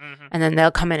products. Mhm. And then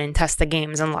they'll come in and test the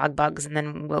games and log bugs. And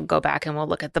then we'll go back and we'll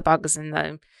look at the bugs, and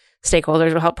the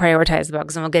stakeholders will help prioritize the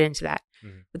bugs, and we'll get into that.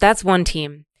 Mhm. But that's one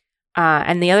team.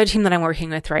 And the other team that I'm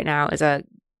working with right now is a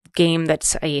game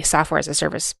that's a software as a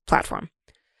service platform.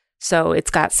 So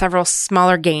it's got several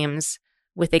smaller games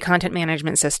with a content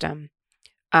management system.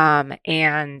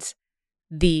 And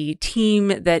the team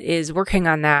that is working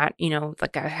on that,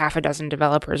 like a half a dozen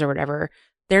developers or whatever,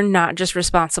 they're not just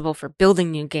responsible for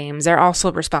building new games, they're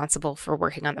also responsible for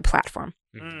working on the platform.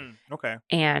 Okay.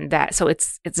 And so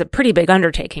it's a pretty big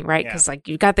undertaking, right? Yeah. Because like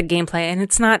you've got the gameplay, and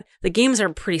the games are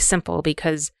pretty simple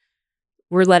because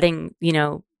we're letting,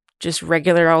 just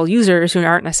regular old users who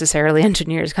aren't necessarily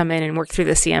engineers come in and work through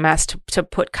the CMS to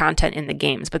put content in the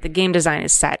games. But the game design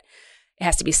is set. It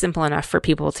has to be simple enough for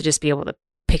people to just be able to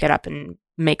pick it up and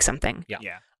make something. Yeah.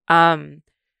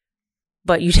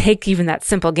 But you take even that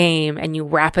simple game and you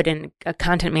wrap it in a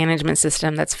content management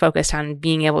system that's focused on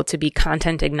being able to be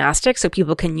content agnostic, so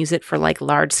people can use it for like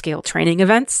large scale training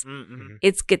events. Mm-hmm.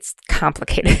 It gets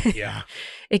complicated. Yeah.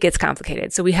 It gets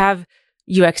complicated. So we have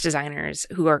UX designers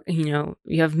who are, you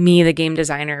have me, the game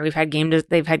designer. They've had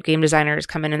game designers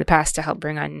come in the past to help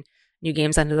bring on new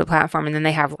games onto the platform. And then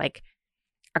they have like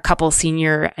a couple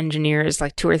senior engineers,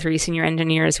 like 2 or 3 senior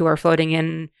engineers who are floating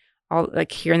in all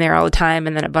like here and there all the time.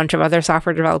 And then a bunch of other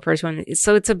software developers.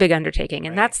 So it's a big undertaking.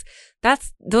 And Right.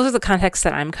 those are the contexts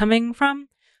that I'm coming from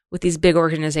with these big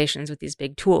organizations, with these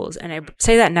big tools. And I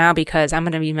say that now because I'm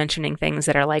going to be mentioning things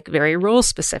that are like very role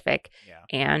specific. Yeah.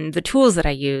 And the tools that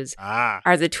I use Ah.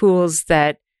 are the tools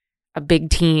that a big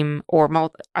team or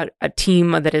a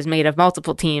team that is made of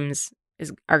multiple teams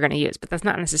are going to use. But that's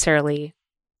not necessarily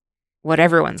what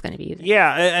everyone's going to be using. Yeah,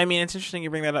 I mean, it's interesting you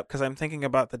bring that up because I'm thinking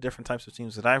about the different types of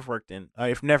teams that I've worked in.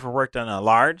 I've never worked on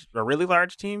a really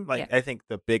large team. Like, Yeah. I think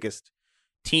the biggest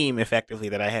team effectively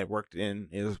that I had worked in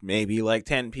is maybe like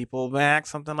 10 people max,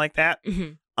 something like that.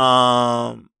 Mhm.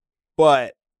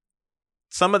 But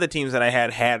some of the teams that I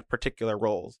had particular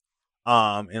roles.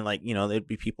 And like, there'd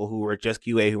be people who were just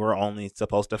QA who were only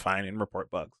supposed to find and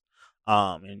report bugs.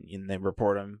 And then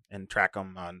report them and track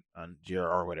them on Jira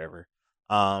or whatever.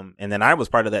 And then I was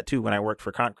part of that too when I worked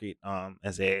for Concrete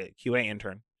as a QA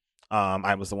intern.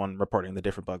 I was the one reporting the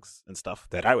different bugs and stuff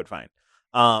that I would find.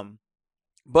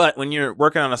 But when you're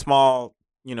working on a small,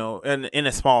 in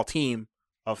a small team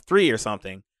of 3 or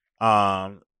something,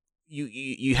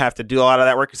 you have to do a lot of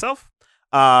that work yourself.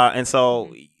 And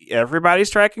so everybody's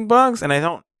tracking bugs, and I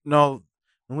don't know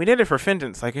when we did it for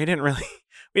Findence, like we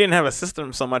didn't have a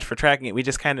system so much for tracking it. We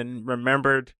just kind of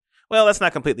remembered. Well, that's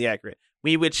not completely accurate.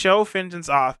 We would show Findence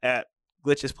off at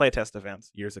Glitch's playtest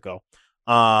events years ago.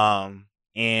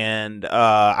 And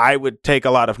I would take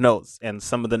a lot of notes, and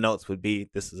some of the notes would be,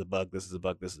 this is a bug, this is a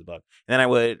bug, this is a bug. And then I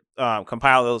would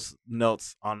compile those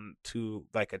notes onto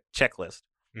like a checklist.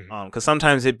 Because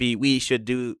sometimes it'd be, we should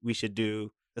do,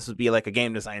 this would be like a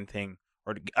game design thing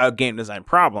or a game design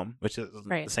problem, which is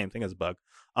Right. the same thing as a bug,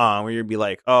 where you'd be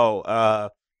like,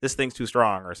 this thing's too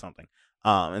strong or something.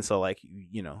 And so like,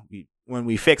 when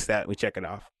we fix that, we check it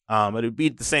off. But it'd be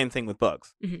the same thing with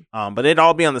bugs. Mhm. But it'd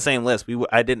all be on the same list.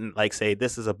 I didn't like say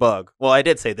this is a bug. Well, I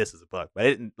did say this is a bug, but I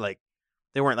didn't like,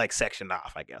 they weren't like sectioned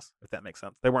off, I guess, if that makes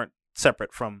sense. They weren't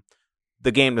separate from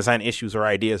the game design issues or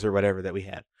ideas or whatever that we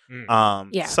had.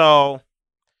 Yeah. So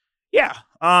yeah.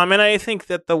 And I think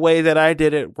that the way that I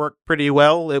did it worked pretty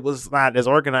well. It was not as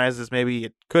organized as maybe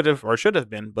it could have or should have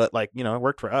been, but like, it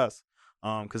worked for us.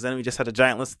 Because then we just had a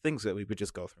giant list of things that we would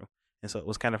just go through. And so it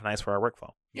was kind of nice for our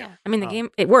workflow. Yeah. I mean, the game,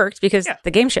 it worked because Yeah. the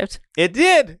game shipped. It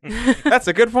did. That's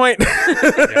a good point.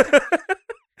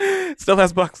 Still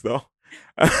has bugs though.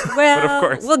 Well, but of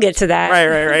course. we'll get to that.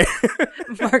 Right.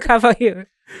 Mark, how about you?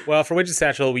 Well, for Widget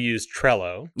Satchel, we used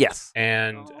Trello, Yes.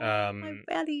 and My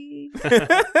belly.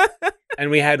 and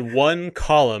we had one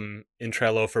column in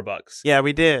Trello for bugs, Yeah,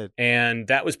 we did. and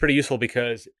that was pretty useful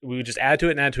because we would just add to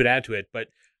it and add to it, add to it. But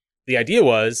the idea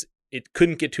was, it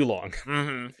couldn't get too long.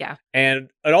 Mm-hmm. And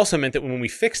it also meant that when we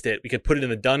fixed it, we could put it in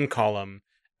the done column,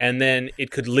 and then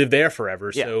it could live there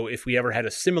forever. Yeah. So if we ever had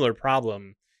a similar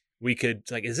problem, we could,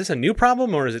 like, is this a new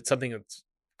problem or is it something that's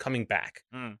coming back?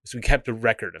 So we kept a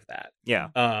record of that. Yeah.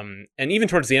 And even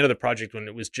towards the end of the project, when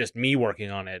it was just me working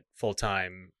on it full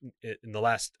time in the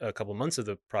last couple months of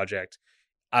the project,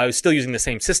 I was still using the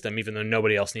same system, even though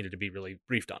nobody else needed to be really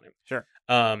briefed on it. Sure.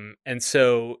 And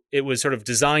so it was sort of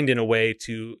designed in a way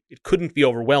it couldn't be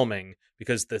overwhelming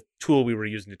because the tool we were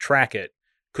using to track it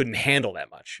couldn't handle that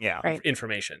much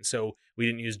information. So we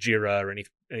didn't use Jira or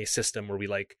any system where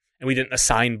and we didn't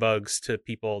assign bugs to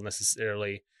people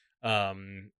necessarily.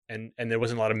 And there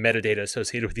wasn't a lot of metadata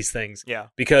associated with these things. Yeah.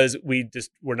 Because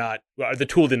the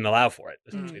tool didn't allow for it.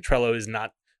 Essentially, Trello is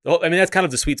not. That's kind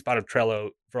of the sweet spot of Trello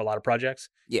for a lot of projects.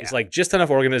 Yeah. It's like just enough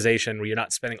organization where you're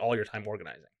not spending all your time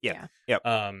organizing. Yeah. Yep.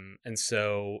 And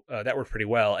so that worked pretty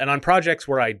well. And on projects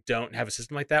where I don't have a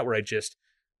system like that, where I just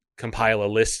compile a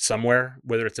list somewhere,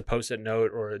 whether it's a Post-it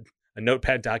note or a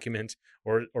Notepad document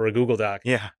or a Google Doc.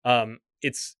 Yeah.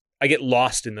 I get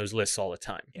lost in those lists all the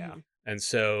time. Yeah. And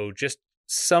so just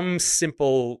some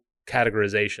simple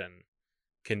categorization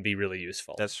can be really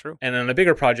useful. That's true. And on a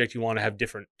bigger project, you want to have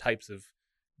different types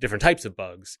of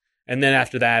bugs. And then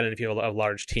after that, and if you have a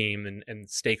large team and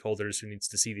stakeholders who needs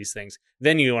to see these things,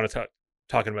 then you want to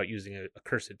talking about using a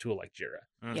cursed tool like Jira.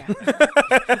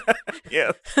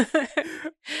 Yeah.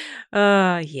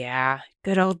 Yeah.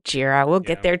 Good old Jira. We'll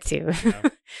get there too.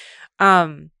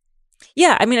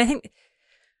 Yeah. I mean, I think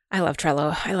I love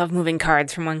Trello. I love moving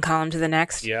cards from one column to the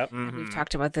next. Yep. Mm-hmm. We've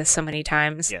talked about this so many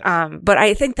times. Yes. But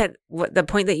I think that the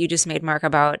point that you just made, Mark,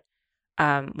 about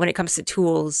when it comes to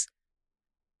tools,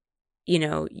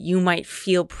 you might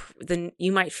feel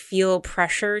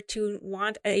pressure to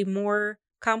want a more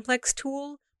complex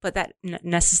tool, but that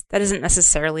isn't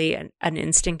necessarily an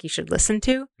instinct you should listen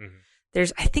to. Mm-hmm. I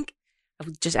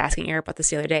was just asking Eric about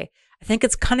this the other day. I think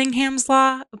it's Cunningham's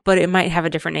law, but it might have a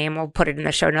different name. We'll put it in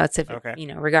the show notes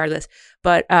regardless.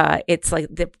 But it's like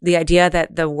the idea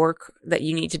that the work that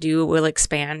you need to do will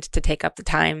expand to take up the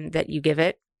time that you give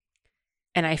it.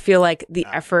 And I feel like the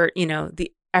effort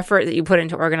that you put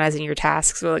into organizing your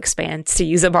tasks will expand to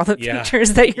use up all the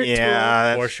features that your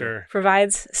tool for sure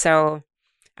provides. So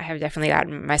I have definitely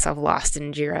gotten myself lost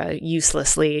in Jira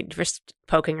uselessly, just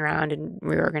poking around and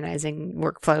reorganizing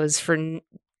workflows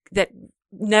that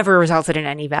never resulted in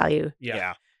any value.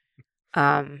 Yeah.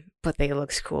 But they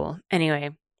looks cool.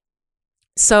 Anyway,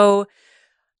 so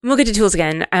we'll get to tools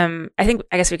again. I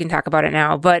guess we can talk about it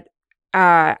now, but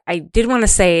I did want to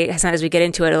say, as we get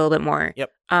into it a little bit more,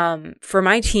 for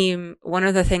my team, one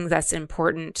of the things that's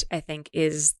important, I think,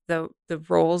 is the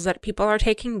roles that people are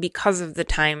taking because of the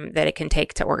time that it can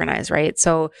take to organize, right?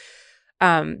 So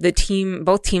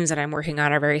both teams that I'm working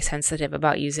on are very sensitive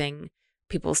about using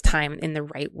people's time in the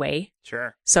right way.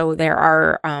 Sure. So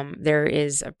there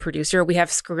is a producer. We have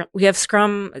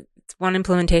Scrum. One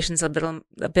implementation is a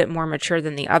bit more mature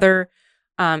than the other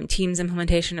team's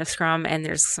implementation of Scrum, and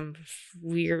there's some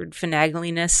weird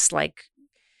finagliness, like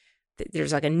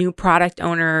there's like a new product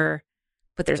owner,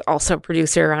 but there's also a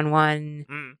producer on one,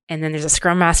 and then there's a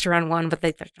Scrum Master on one, but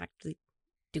they're not actually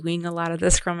doing a lot of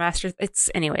the Scrum Master.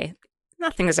 Anyway,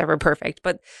 nothing is ever perfect,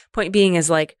 but point being is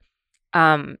like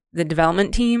the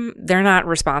development team, they're not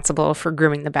responsible for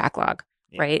grooming the backlog.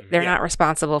 Right? They're not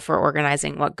responsible for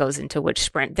organizing what goes into which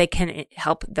sprint. They can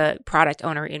help the product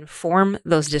owner inform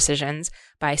those decisions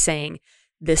by saying,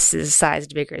 this is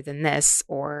sized bigger than this,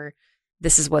 or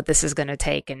this is what this is going to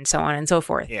take, and so on and so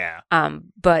forth. Yeah.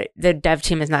 But the dev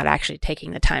team is not actually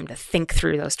taking the time to think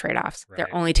through those trade-offs. Right.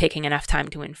 They're only taking enough time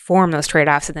to inform those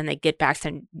trade-offs, and then they get back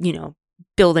to,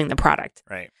 building the product.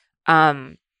 Right.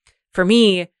 For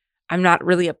me, I'm not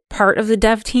really a part of the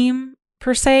dev team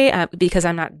per se, because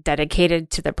I'm not dedicated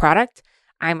to the product.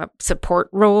 I'm a support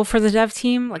role for the dev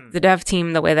team. Like the dev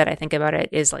team, the way that I think about it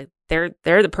is like they're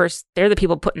the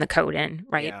people putting the code in,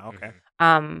 right? Yeah. Okay.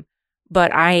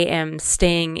 But I am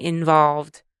staying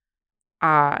involved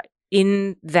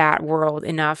in that world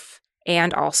enough,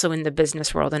 and also in the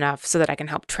business world enough, so that I can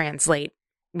help translate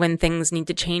when things need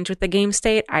to change with the game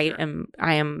state. I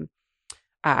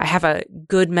have a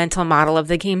good mental model of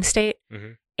the game state.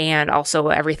 Mm-hmm. And also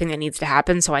everything that needs to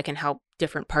happen, so I can help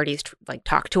different parties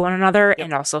talk to one another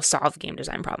and also solve game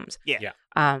design problems. Yeah.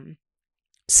 I'm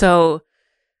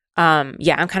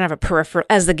kind of a peripheral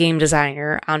as the game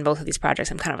designer on both of these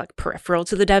projects. I'm kind of like peripheral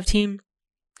to the dev team,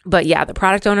 but yeah, the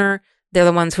product owner, they're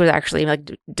the ones who are actually like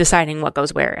deciding what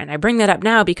goes where. And I bring that up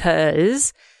now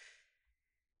because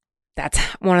that's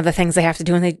one of the things they have to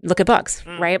do when they look at bugs,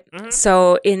 right? Mm-hmm.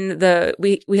 So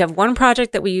we have one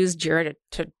project that we use Jira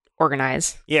to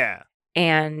organize Yeah.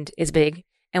 and is big.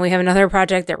 And we have another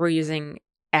project that we're using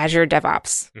Azure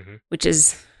DevOps, which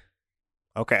is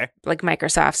Okay. like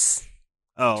Microsoft's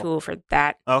tool for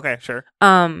that. Okay, sure.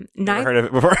 Never heard of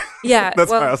it before. Yeah.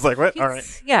 That's why I was like, what? All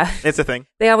right. Yeah. It's a thing.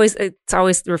 It's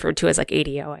always referred to as like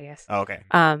ADO, I guess. Oh, okay.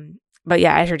 But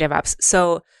yeah, Azure DevOps.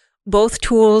 So both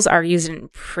tools are used in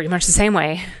pretty much the same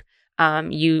way.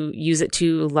 You use it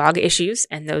to log issues,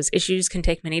 and those issues can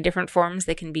take many different forms.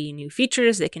 They can be new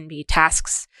features, they can be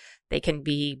tasks, they can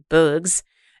be bugs.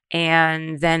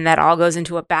 And then that all goes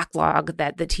into a backlog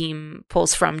that the team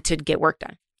pulls from to get work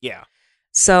done. Yeah.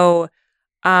 So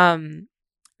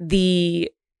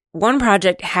the one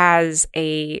project has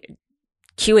a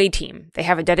QA team. They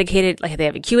have a dedicated, they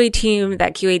have a QA team.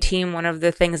 That QA team, one of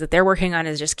the things that they're working on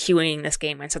is just QAing this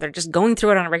game. And so they're just going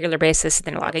through it on a regular basis. And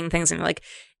they're logging things and like,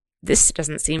 this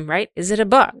doesn't seem right. Is it a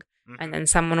bug? And then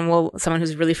someone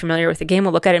who's really familiar with the game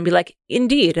will look at it and be like,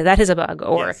 indeed, that is a bug.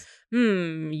 Or, Yes.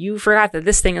 You forgot that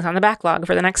this thing is on the backlog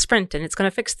for the next sprint and it's going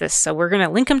to fix this. So we're going to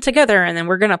link them together and then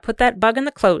we're going to put that bug in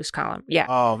the closed column. Yeah.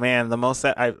 Oh man,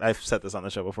 I've said this on the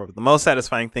show before, but the most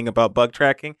satisfying thing about bug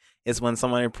tracking is when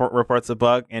someone reports a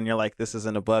bug and you're like, this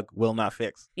isn't a bug, will not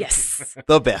fix. Yes.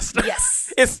 The best.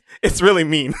 Yes. It's really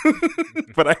mean,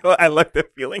 but I like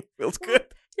that feeling. Feels good.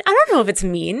 I don't know if it's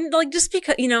mean, just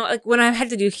because, when I've had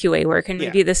to do QA work, and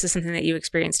maybe this is something that you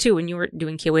experienced too when you were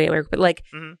doing QA work, but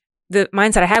the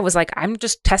mindset I had was like, I'm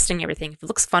just testing everything. If it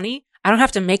looks funny, I don't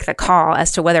have to make the call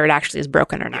as to whether it actually is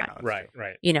broken or not. Right.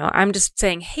 I'm just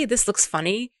saying, hey, this looks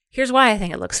funny. Here's why I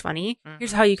think it looks funny.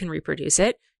 Here's how you can reproduce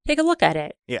it. Take a look at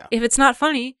it. Yeah. If it's not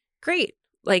funny, great.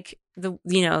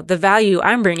 The value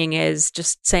I'm bringing is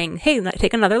just saying, hey,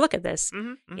 take another look at this.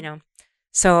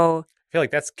 So I feel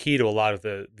like that's key to a lot of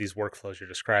these workflows you're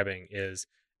describing. Is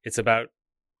it's about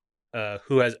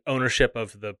who has ownership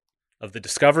of the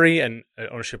discovery and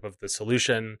ownership of the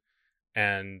solution,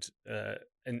 and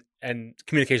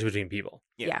communication between people.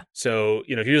 Yeah. So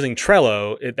if you're using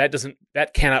Trello,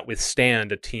 that cannot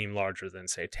withstand a team larger than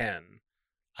say 10.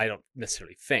 I don't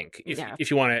necessarily think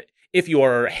if you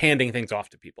are handing things off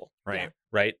to people, right.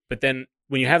 But then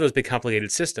when you have those big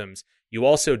complicated systems, you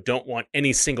also don't want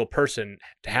any single person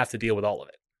to have to deal with all of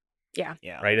it. Yeah.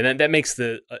 Right. And then that makes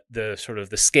the sort of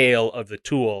the scale of the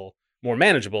tool more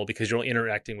manageable because you're only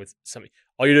interacting with somebody.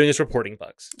 All you're doing is reporting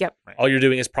bugs. Yep. Right. All you're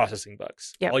doing is processing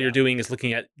bugs. Yep. All you're doing is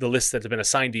looking at the lists that have been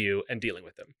assigned to you and dealing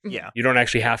with them. Yeah. You don't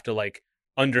actually have to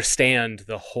understand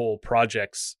the whole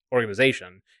project's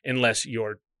organization unless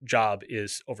your job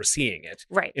is overseeing it.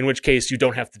 Right. In which case you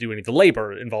don't have to do any of the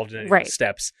labor involved in any of the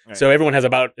steps. Right. So everyone has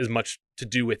about as much to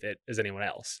do with it as anyone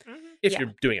else if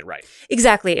you're doing it right.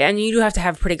 Exactly. And you do have to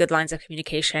have pretty good lines of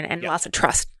communication and lots of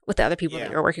trust with the other people that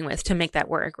you're working with to make that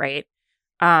work, right?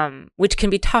 Which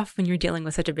can be tough when you're dealing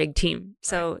with such a big team.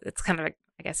 So it's kind of,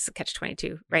 I guess, a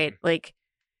catch-22, right? Like,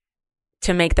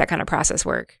 to make that kind of process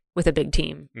work with a big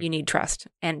team, you need trust.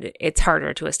 And it's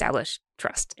harder to establish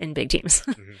trust in big teams.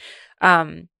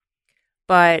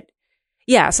 But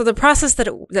yeah, so the process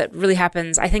that really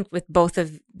happens, I think, with both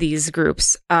of these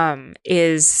groups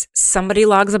is somebody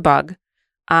logs a bug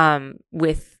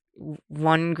with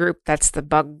one group, that's the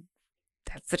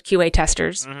QA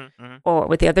testers. Or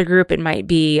with the other group, it might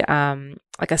be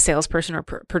like a salesperson or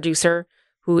producer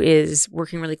who is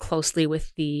working really closely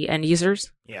with the end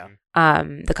users. Yeah.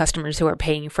 The customers who are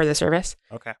paying for the service.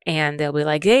 Okay. And they'll be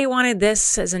like, they wanted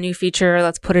this as a new feature.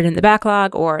 Let's put it in the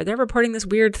backlog. Or they're reporting this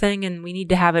weird thing and we need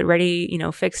to have it ready,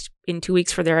 fixed in 2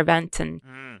 weeks for their event and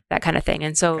that kind of thing.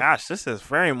 And so, gosh, this is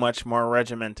very much more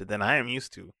regimented than I am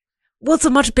used to. Well, it's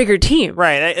a much bigger team.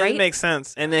 Right. It makes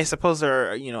sense. And I suppose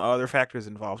there are, other factors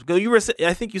involved.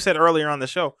 I think you said earlier on the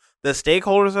show, the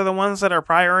stakeholders are the ones that are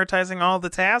prioritizing all the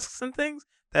tasks and things.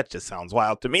 That just sounds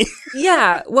wild to me.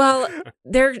 Yeah. Well,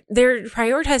 they're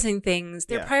prioritizing things.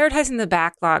 They're prioritizing the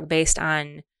backlog based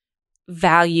on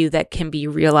value that can be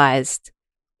realized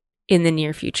in the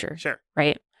near future. Sure.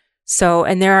 Right. So,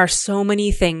 and there are so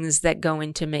many things that go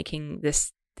into making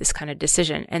this kind of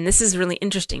decision. And this is really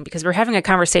interesting because we're having a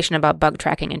conversation about bug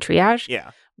tracking and triage.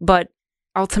 Yeah. But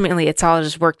ultimately, it's all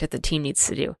just work that the team needs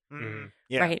to do. Mm-hmm.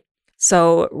 Yeah. Right.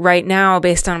 So right now,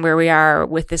 based on where we are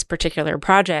with this particular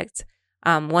project,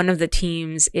 one of the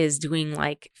teams is doing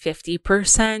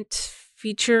 50%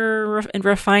 feature and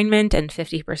refinement and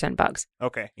 50% bugs.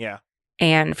 Okay. Yeah.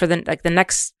 And for the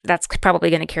next, that's probably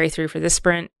going to carry through for this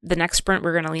sprint. The next sprint,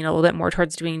 we're going to lean a little bit more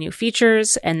towards doing new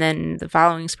features. And then the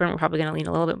following sprint, we're probably going to lean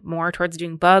a little bit more towards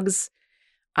doing bugs.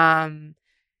 And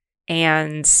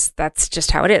that's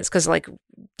just how it is. Because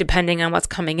depending on what's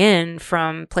coming in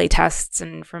from play tests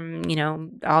and from,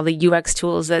 all the UX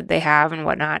tools that they have and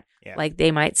whatnot, like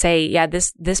they might say, yeah,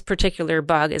 this particular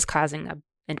bug is causing a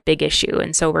big issue.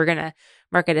 And so we're going to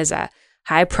mark it as a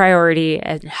high priority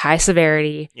and high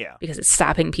severity because it's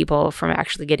stopping people from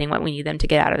actually getting what we need them to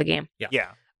get out of the game.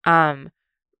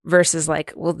 Versus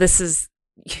like, well, this is,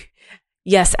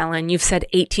 yes, Ellen, you've said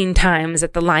 18 times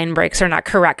that the line breaks are not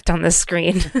correct on the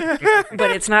screen, but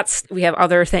it's not, we have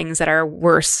other things that are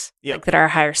worse, like that are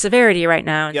higher severity right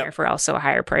now and therefore also a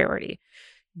higher priority.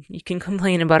 You can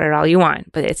complain about it all you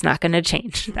want, but it's not going to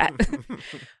change that,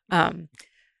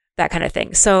 that kind of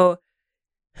thing. So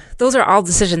those are all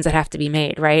decisions that have to be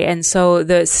made, right? And so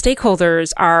the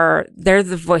stakeholders they're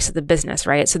the voice of the business,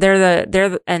 right? So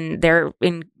they're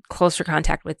in closer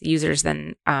contact with users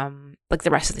than like the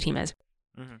rest of the team is.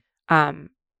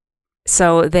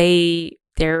 So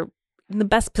they're in the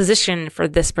best position for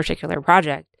this particular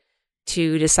project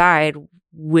to decide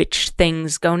which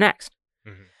things go next.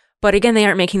 But again, they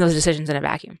aren't making those decisions in a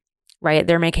vacuum, right?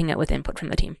 They're making it with input from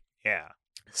the team.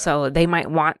 So they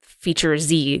might want feature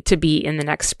Z to be in the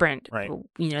next sprint. Right.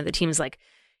 The team's like,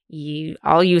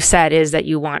 all you said is that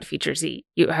you want feature Z.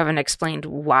 You haven't explained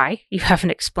why. You haven't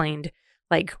explained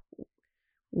like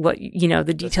what,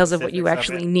 the details of what you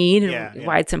actually need and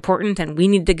why it's important. And we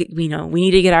need to get, we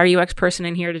need to get our UX person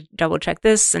in here to double check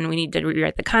this. And we need to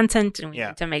rewrite the content and we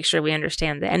need to make sure we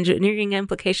understand the engineering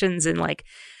implications and like,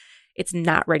 it's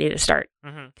not ready to start.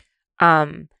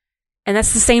 And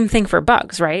that's the same thing for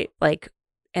bugs, right? Like,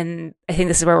 and I think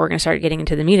this is where we're going to start getting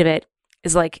into the meat of it,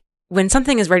 is like when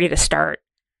something is ready to start,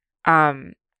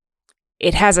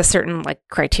 it has a certain like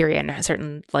criteria and a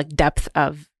certain like depth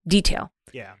of detail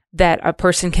that a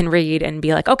person can read and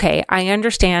be like, okay, I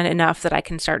understand enough that I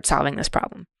can start solving this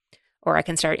problem or I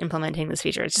can start implementing this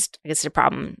feature. It's just, it's a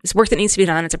problem. It's work that needs to be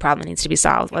done. It's a problem that needs to be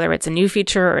solved, whether it's a new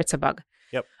feature or it's a bug.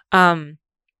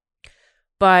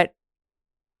 But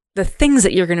the things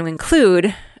that you're going to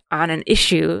include on an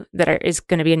issue that is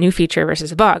going to be a new feature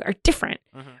versus a bug are different,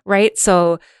 right?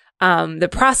 So the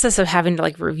process of having to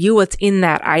like review what's in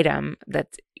that item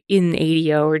that's in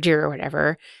ADO or Jira or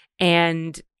whatever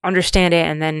and understand it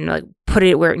and then like put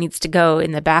it where it needs to go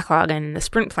in the backlog and in the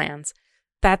sprint plans,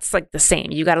 that's like the same.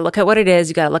 You got to look at what it is.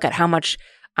 You got to look at how much,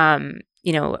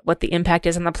 what the impact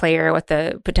is on the player, what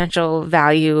the potential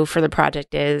value for the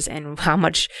project is, and how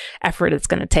much effort it's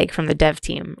going to take from the dev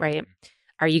team, right?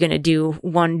 Are you going to do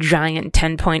one giant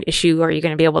 10-point issue or are you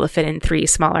going to be able to fit in 3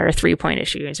 smaller 3-point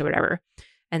issues or whatever?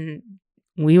 And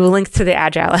we will link to the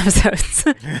Agile episodes.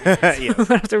 So you don't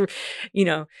have to, you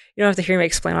don't have to hear me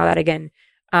explain all that again.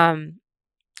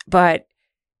 But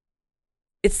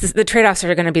it's the trade-offs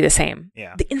are going to be the same.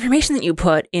 The information that you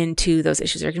put into those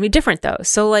issues are going to be different though.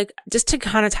 So like just to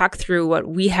kind of talk through what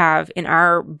we have in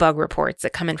our bug reports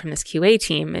that come in from this QA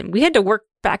team, and we had to work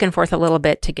back and forth a little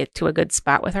bit to get to a good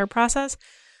spot with our process.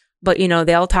 But,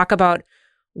 they'll talk about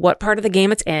what part of the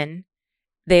game it's in.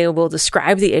 They will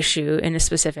describe the issue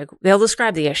they'll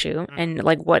describe the issue and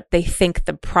like what they think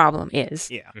the problem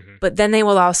is. But then they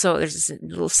will also, there's this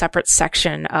little separate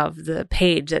section of the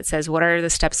page that says, what are the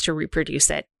steps to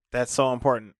reproduce it? That's so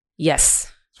important.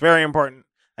 Yes. It's very important.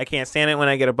 I can't stand it when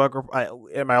I get a bug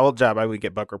report. In my old job, I would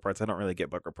get bug reports. I don't really get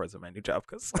bug reports in my new job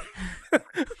because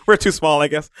we're too small, I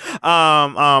guess.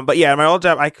 But yeah, in my old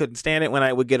job, I couldn't stand it when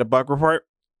I would get a bug report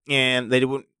and they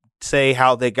wouldn't say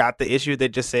how they got the issue.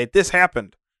 They'd just say, this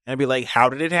happened. And I'd be like, how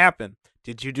did it happen?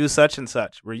 Did you do such and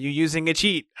such? Were you using a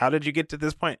cheat? How did you get to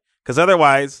this point? Because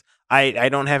otherwise, I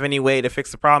don't have any way to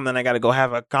fix the problem. Then I got to go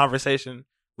have a conversation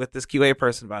with this QA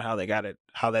person about how they got it,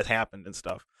 how that happened and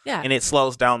stuff. Yeah. And it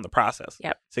slows down the process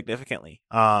significantly.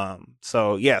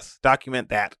 So yes, document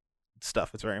that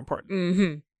stuff. It's very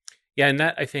important. Yeah. And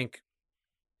that, I think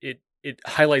it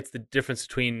highlights the difference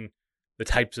between the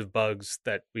types of bugs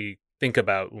that we think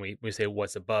about when we say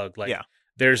what's a bug. Like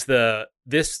there's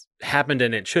this happened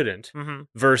and it shouldn't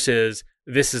versus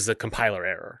this is a compiler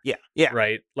error.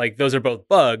 Right. Like those are both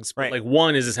bugs, but like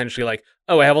one is essentially like,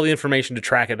 oh, I have all the information to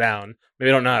track it down. Maybe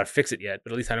I don't know how to fix it yet,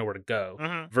 but at least I know where to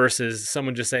go. Versus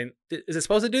someone just saying, is it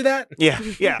supposed to do that?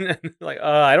 Like,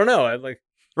 I don't know. Like,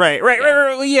 right.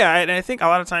 Well, yeah. And I think a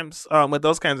lot of times with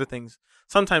those kinds of things,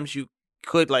 sometimes you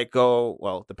could like go,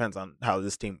 well, it depends on how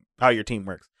your team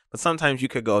works. But sometimes you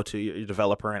could go to your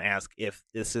developer and ask if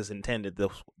this is intended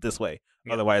this way.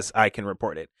 Otherwise, I can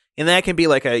report it. And that can be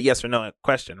like a yes or no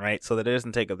question, right? So that it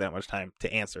doesn't take up that much time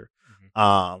to answer.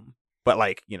 But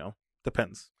like,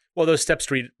 depends. Well, those steps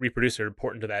to reproduce are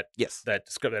important to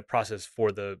that process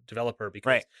for the developer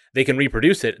because they can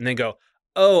reproduce it and then go,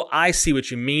 oh, I see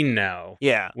what you mean now.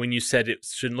 Yeah. When you said it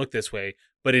shouldn't look this way.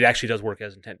 but it actually does work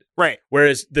as intended. Right.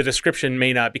 Whereas the description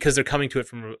may not, because they're coming to it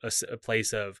from a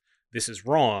place of this is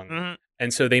wrong, Mm-hmm.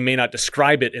 and so they may not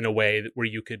describe it in a way where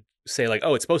you could say like,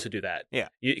 oh, it's supposed to do that. Yeah.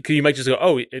 You might just go,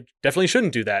 oh, it definitely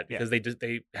shouldn't do that, Yeah. because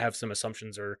they have some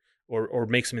assumptions or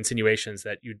make some insinuations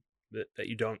that you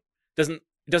don't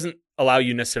doesn't allow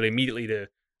you necessarily immediately to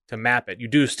map it. You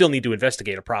do still need to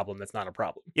investigate a problem that's not a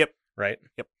problem. Yep. Right.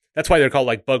 Yep. That's why they're called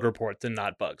like bug reports and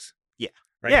not bugs. Yeah.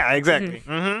 Right? Yeah, exactly.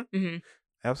 Mm-hmm. Mm-hmm.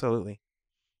 Absolutely.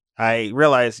 I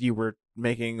realized you were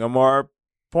making a more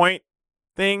point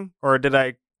thing, or did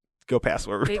I go past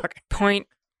what we were Big talking? point.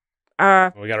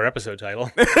 Well, we got our episode title.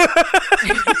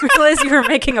 I realized you were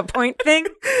making a point thing.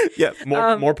 Yes.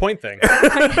 More point thing.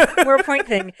 More point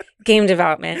thing. Game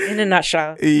development in a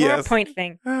nutshell. More Yes. point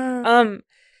thing.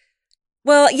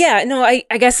 Well, yeah, no, I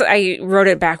guess I wrote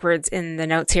it backwards in the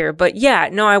notes here, but yeah,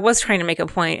 no, I was trying to make a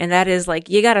point, and that is like,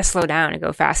 you gotta slow down and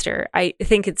go faster. I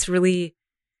think it's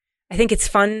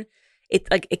fun.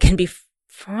 It can be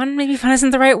fun. Maybe fun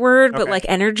isn't the right word, but Okay. like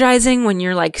energizing when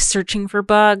you're like searching for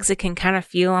bugs. It can kind of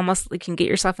feel almost, you can get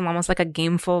yourself in almost like a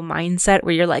gameful mindset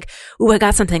where you're like, ooh, I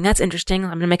got something. That's interesting. I'm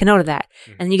going to make a note of that.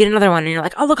 Mhm. And then you get another one and you're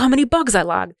like, oh, look how many bugs I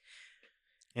logged.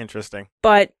 Interesting.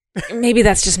 But maybe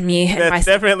that's just me. And That's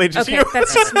definitely just okay, you.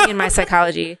 that's just me and my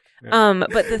psychology. Yeah.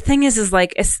 But the thing is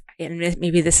like, and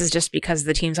maybe this is just because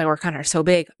the teams I work on are so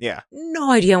big. Yeah.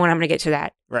 No idea when I'm going to get to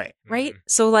that. Right. Right. Mhm.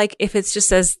 So like, if it's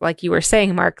just as like you were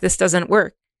saying, Mark, this doesn't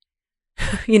work,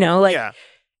 like yeah.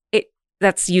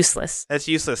 that's useless. That's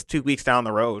useless 2 weeks down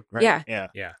the road. Right? Yeah.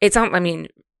 Yeah. It's, I mean,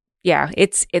 yeah,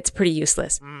 it's pretty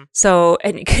useless. Mhm. So,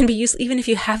 and it can be useful even if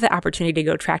you have the opportunity to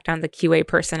go track down the QA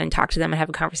person and talk to them and have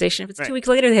a conversation. If it's Right. 2 weeks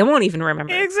later, they won't even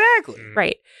remember. Exactly. Mhm.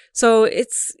 Right. So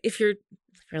it's, if you're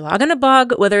logging a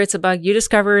bug, whether it's a bug you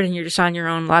discovered and you're just on your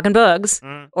own logging bugs,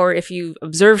 Mhm. or if you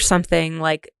observed something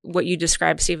like what you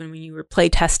described, Stephen, when you were play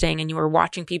testing and you were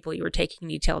watching people, you were taking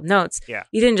detailed notes. Yeah.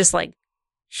 You didn't just like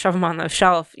shove them on the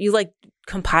shelf. You like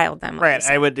compiled them. like Right. you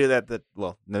said. I would do that the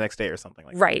next day or something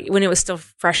like Right. that. When it was still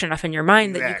fresh enough in your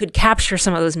mind that you Exactly. could capture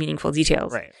some of those meaningful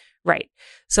details. Right. Right.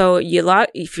 So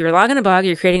if you're logging a bug,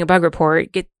 you're creating a bug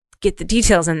report, get the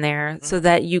details in there so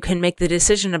that you can make the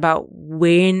decision about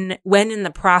when in the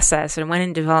process and when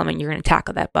in development you're going to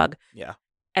tackle that bug. Yeah.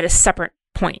 At a separate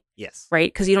point, Yes.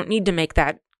 right? Because you don't need to make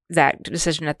that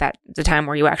decision at the time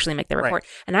where you actually make the Right. report.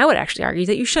 And I would actually argue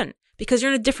that you shouldn't, because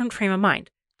you're in a different frame of mind.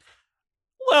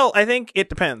 Well, I think it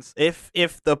depends. If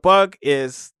the bug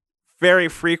is very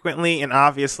frequently and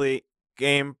obviously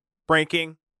game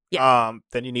breaking, then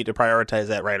you need to prioritize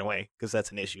that right away, because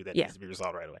that's an issue that Yeah. needs to be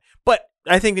resolved right away. But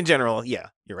I think in general, yeah,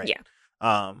 you're right. Yeah.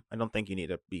 I don't think you need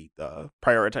to be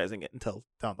prioritizing it until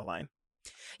down the line.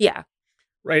 Yeah.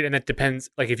 Right, and it depends.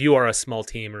 Like if you are a small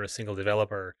team or a single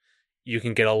developer, you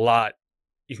can get a lot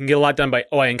done by,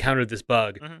 I encountered this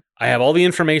bug. Mhm. I have all the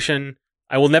information.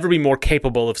 I will never be more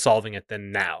capable of solving it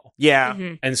than now. Yeah.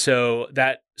 Mhm. And so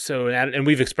and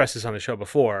we've expressed this on the show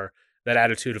before, that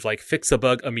attitude of like fix the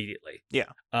bug immediately.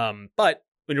 Yeah. But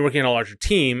when you're working on a larger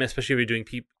team, especially if you're doing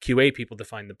QA people to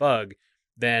find the bug,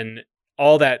 then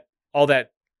all that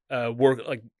work,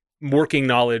 like working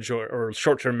knowledge or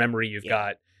short-term memory you've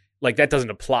got, like that doesn't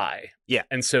apply. Yeah.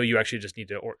 And so you actually just need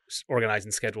to organize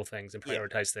and schedule things and Yeah.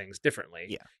 prioritize things differently.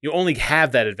 Yeah. You only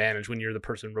have that advantage when you're the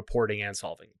person reporting and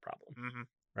solving the problem. Mm-hmm.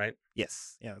 Right?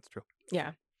 Yes. Yeah, that's true.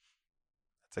 Yeah.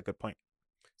 That's a good point.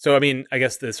 So, I mean, I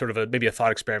guess the sort of maybe a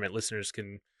thought experiment listeners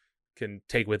can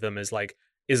take with them is like,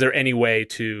 is there any way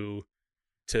to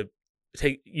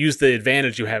use the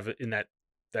advantage you have in that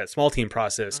small team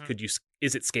process? Mhm.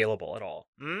 Is it scalable at all?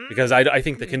 Mm. Because I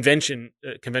think the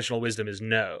conventional wisdom is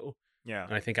no, Yeah.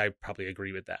 and I think I probably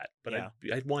agree with that. But Yeah.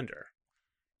 I'd wonder.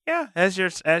 Yeah. As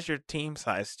your team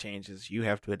size changes, you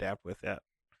have to adapt with that.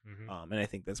 Mhm. And I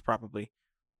think that's probably,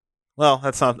 well,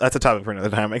 that's a topic for another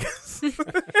time, I guess.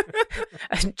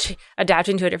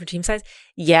 Adapting to a different team size.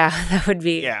 Yeah, that would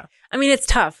be. Yeah. I mean, it's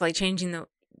tough. Like changing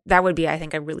that would be, I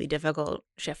think, a really difficult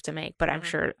shift to make. But I'm Mhm.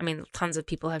 sure, I mean, tons of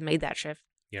people have made that shift.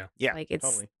 Yeah. Like it's,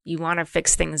 totally. you want to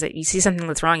fix things that you see something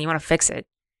that's wrong, you want to fix it.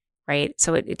 Right.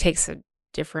 So it takes a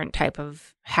different type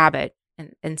of habit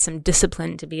and some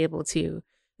discipline to be able to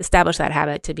establish that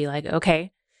habit, to be like,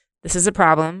 okay, this is a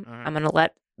problem. Mhm. I'm going to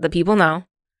let the people know,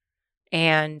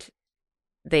 and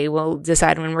they will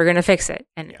decide when we're going to fix it.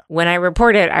 And Yeah. when I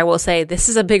report it, I will say, this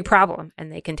is a big problem,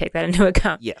 and they can take that into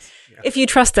account. Yes. If you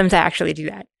trust them to actually do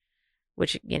that,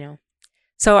 which,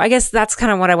 so I guess that's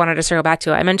kind of what I wanted to circle back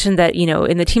to. I mentioned that,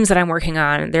 in the teams that I'm working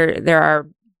on, there are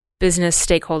business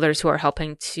stakeholders who are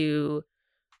helping to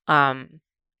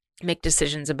make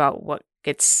decisions about what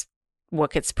gets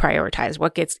prioritized,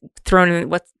 what gets thrown in,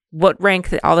 what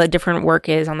rank all the different work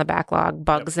is on the backlog,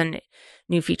 bugs and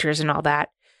new features and all that.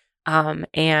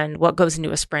 And what goes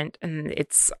into a sprint. And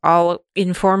it's all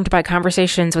informed by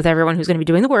conversations with everyone who's going to be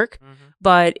doing the work.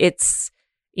 But it's,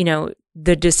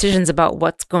 the decisions about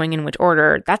what's going in which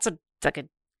order, that's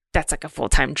like a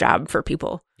full-time job for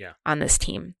people on this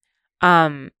team.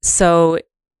 So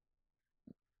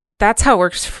that's how it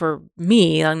works for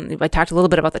me. I talked a little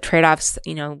bit about the trade-offs,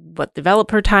 what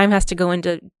developer time has to go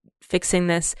into fixing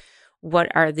this.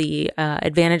 What are the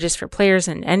advantages for players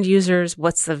and end users?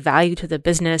 What's the value to the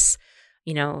business?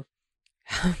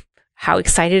 How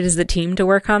excited is the team to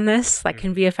work on this? That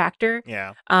can be a factor.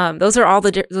 Yeah. Those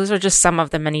are just some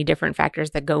of the many different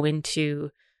factors that go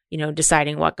into,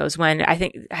 deciding what goes when. I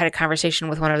think I had a conversation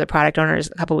with one of the product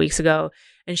owners a couple weeks ago,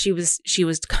 and she was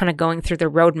kind of going through the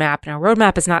roadmap. Now,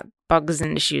 roadmap is not bugs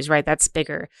and issues, right? That's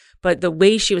bigger. But the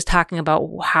way she was talking about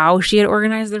how she had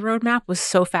organized the roadmap was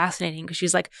so fascinating, because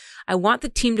she's like, I want the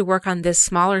team to work on this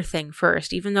smaller thing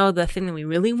first, even though the thing that we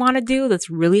really want to do that's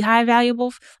really high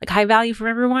value for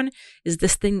everyone is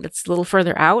this thing that's a little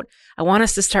further out. I want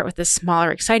us to start with this smaller,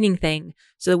 exciting thing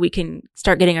so that we can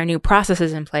start getting our new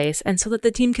processes in place, and so that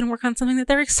the team can work on something that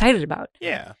they're excited about.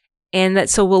 Yeah. And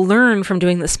so we'll learn from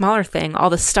doing the smaller thing, all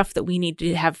the stuff that we need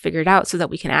to have figured out so that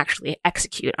we can actually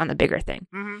execute on the bigger thing.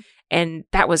 And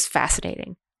that was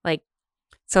fascinating.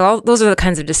 Those are the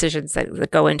kinds of decisions that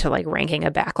go into ranking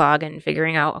a backlog and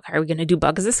figuring out, okay, are we going to do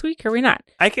bugs this week or are we not?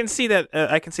 I can see that.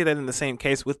 I can see that in the same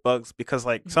case with bugs, because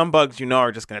some bugs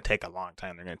are just going to take a long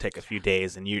time. They're going to take a few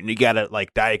days, and you got to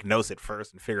diagnose it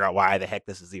first and figure out why the heck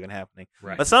this is even happening.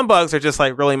 Right. But some bugs are just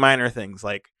really minor things,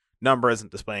 like number isn't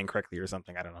displaying correctly or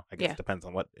something. I don't know. I guess it depends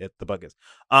on what the bug is.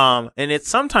 And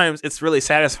sometimes it's really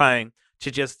satisfying to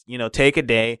just take a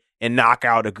day and knock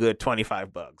out a good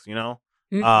 25 bugs.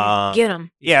 Get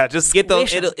them. Yeah, just get those.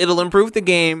 Squish 'em. It'll improve the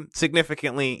game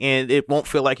significantly, and it won't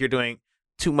feel like you're doing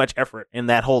too much effort. And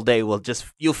that whole day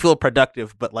you'll feel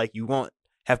productive, but you won't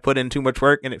have put in too much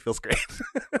work, and it feels great.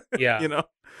 Yeah.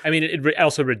 I mean, it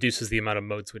also reduces the amount of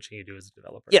mode switching you do as a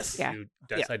developer. Yes. If you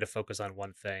decide to focus on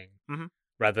one thing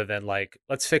rather than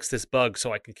let's fix this bug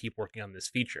so I can keep working on this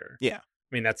feature. Yeah.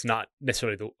 I mean, that's not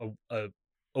necessarily a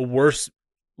worse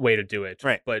way to do it.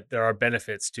 Right. But there are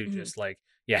benefits to just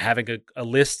having a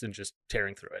list and just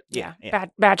tearing through it. Yeah.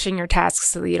 Batching your tasks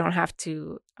so that you don't have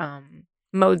to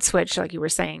mode switch, like you were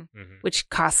saying, which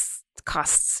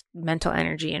costs mental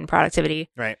energy and productivity.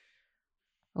 Right.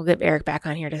 We'll get Eric back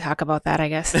on here to talk about that, I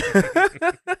guess.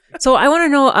 So I want to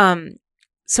know,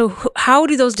 how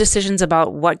do those decisions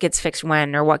about what gets fixed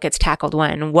when or what gets tackled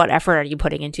when, what effort are you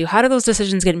putting into? How do those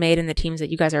decisions get made in the teams that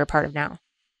you guys are a part of now?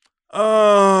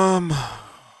 I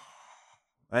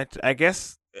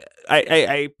guess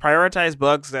I prioritize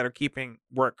bugs that are keeping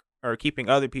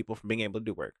other people from being able to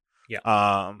do work.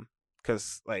 Yeah.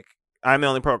 Because I'm the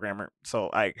only programmer, so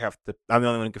I'm the only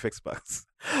one who can fix bugs.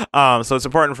 So it's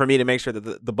important for me to make sure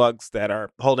that the bugs that are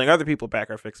holding other people back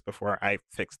are fixed before I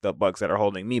fix the bugs that are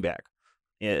holding me back.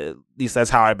 At least that's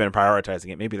how I've been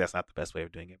prioritizing it. Maybe that's not the best way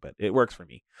of doing it, but it works for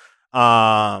me.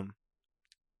 Yeah,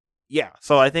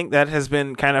 so I think that has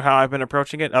been kind of how I've been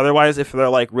approaching it. Otherwise, if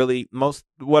they're really most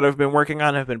what I've been working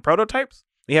on have been prototypes.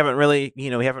 We haven't really,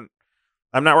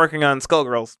 I'm not working on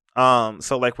Skullgirls.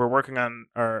 So we're working on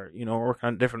we're working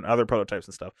on different other prototypes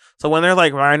and stuff. So when they're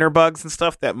minor bugs and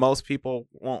stuff that most people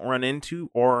won't run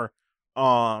into or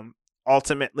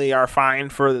ultimately are fine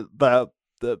for the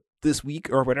this week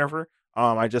or whatever,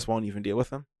 I just won't even deal with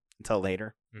them until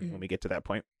later when we get to that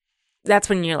point. That's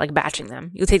when you're batching them.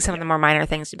 You'll take some of the more minor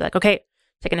things to be okay,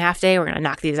 taking a half day, we're going to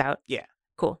knock these out. Yeah.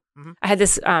 Cool. I had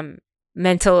this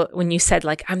mental, when you said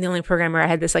I'm the only programmer, I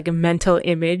had this a mental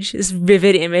image, this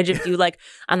vivid image of you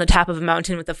on the top of a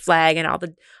mountain with a flag and all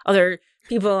the other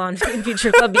people on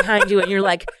Future Club behind you, and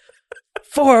you're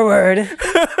forward.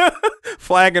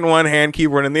 Flag in one hand,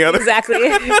 keyboard in the other. Exactly.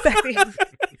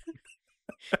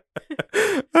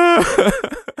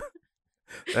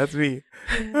 That's me.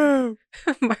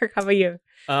 Mark, how about you?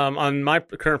 On my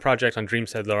current project on Dream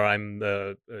Settler, I'm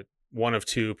the one of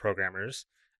two programmers.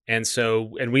 And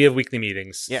we have weekly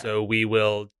meetings. Yeah. So we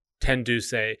will tend to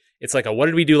say, it's what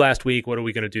did we do last week? What are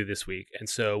we going to do this week? And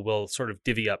so we'll sort of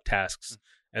divvy up tasks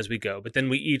as we go. But then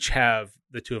we each have,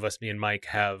 the two of us, me and Mike,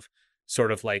 have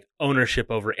sort of ownership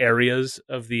over areas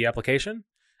of the application.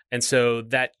 And so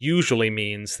that usually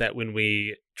means that when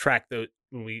we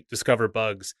when we discover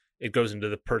bugs, it goes into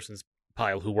the person's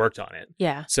pile who worked on it.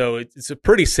 Yeah. So it's a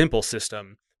pretty simple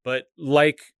system, but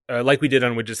like we did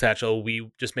on Widget Satchel, we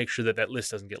just make sure that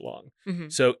list doesn't get long.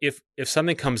 So if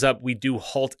something comes up, we do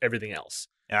halt everything else.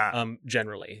 Yeah.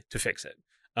 Generally to fix it.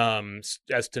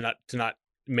 As to not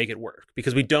make it work,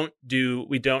 because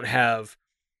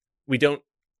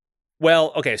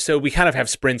well, okay, so we kind of have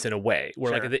sprints in a way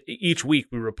where Sure. like each week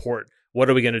we report, what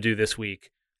are we going to do this week?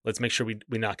 Let's make sure we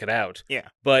knock it out. Yeah.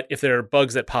 But if there are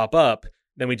bugs that pop up,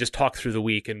 then we just talk through the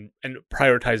week and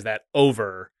prioritize that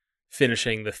over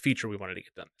finishing the feature we wanted to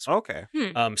get done this week.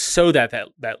 Okay. So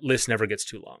that list never gets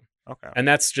too long. Okay. And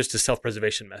that's just a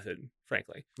self-preservation method,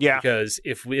 frankly. Yeah. Because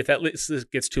if that list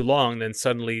gets too long, then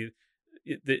suddenly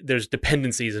there's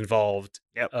dependencies involved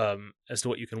Yep. as to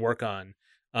what you can work on.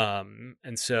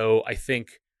 And so I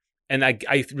think, and I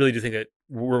really do think that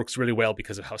works really well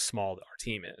because of how small our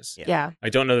team is. Yeah. Yeah. I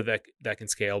don't know that can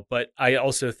scale, but I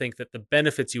also think that the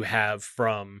benefits you have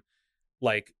from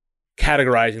like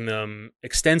categorizing them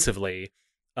extensively,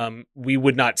 we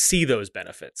would not see those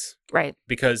benefits Right.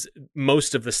 because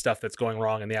most of the stuff that's going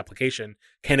wrong in the application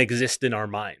can exist in our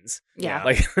minds, Yeah.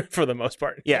 like for the most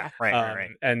part. Yeah. Right.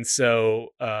 And so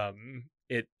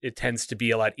it tends to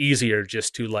be a lot easier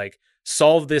just to like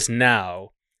solve this now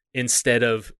instead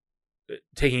of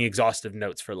taking exhaustive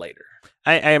notes for later.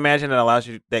 I imagine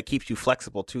that keeps you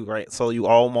flexible too, right? So you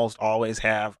almost always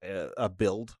have a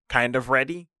build kind of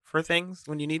ready for things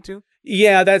when you need to.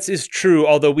 Yeah, that is true.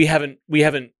 Although we haven't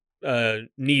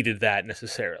needed that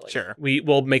necessarily. Sure. We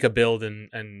will make a build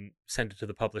and send it to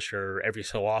the publisher every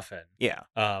so often. Yeah.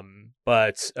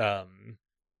 But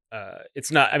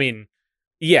it's not. I mean,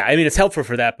 it's helpful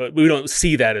for that, but we don't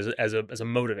see that as a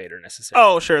motivator necessarily.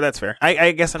 Oh, sure, that's fair.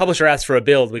 I guess The publisher asks for a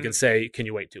build, we can say, "Can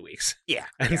you wait 2 weeks?" Yeah.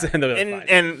 And they'll be like, "Fine."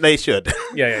 And they should.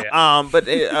 Yeah. But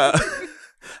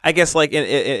I guess like in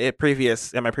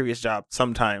my previous job,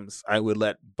 sometimes I would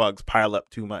let bugs pile up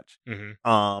too much.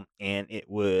 Mhm. And it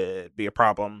would be a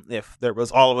problem if there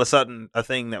was all of a sudden a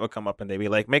thing that would come up and they'd be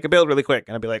like, make a build really quick.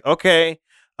 And I'd be like, okay,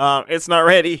 it's not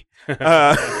ready.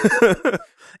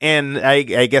 And I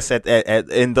guess at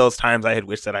in those times I had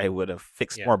wished that I would have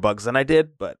fixed Yeah. more bugs than I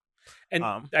did, but And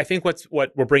I think what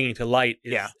we're bringing to light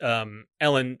is, Yeah.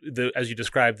 Ellen, as you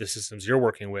described the systems you're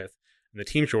working with and the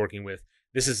teams you're working with,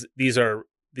 these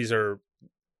are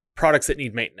products that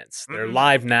need maintenance. They're Mhm.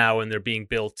 live now and they're being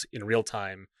built in real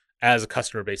time as a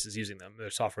customer base is using them. They're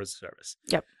software as a service.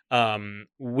 Yep.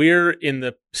 We're in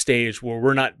the stage where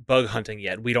we're not bug hunting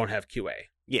yet. We don't have QA.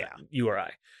 yeah. You or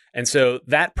I. And so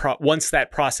that once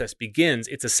that process begins,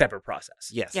 it's a separate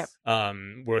process. Yes. Yep.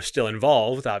 We're still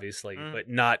involved, obviously, Mm. but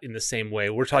not in the same way.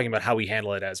 We're talking about how we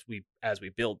handle it as we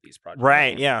build these projects,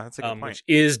 Right. Yeah. That's a good point. which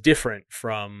is different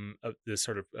from the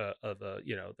sort of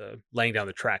the laying down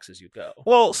the tracks as you go.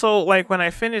 Well, so like when I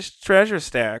finished Treasure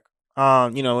Stack,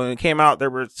 when it came out, there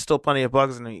were still plenty of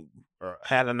bugs and we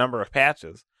had a number of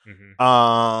patches.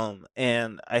 Mhm.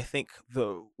 And I think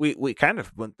we kind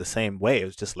of went the same way. It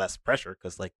was just less pressure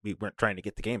because like we weren't trying to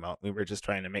get the game out. We were just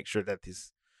trying to make sure that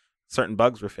these certain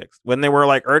bugs were fixed. When they were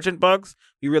like urgent bugs,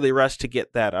 we really rushed to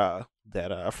get that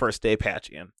first day patch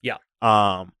in. Yeah.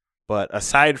 But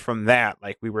aside from that,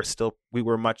 like we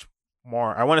were much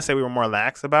more. I want to say we were more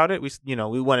lax about it. We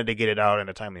wanted to get it out in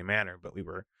a timely manner, but we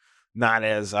were not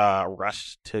as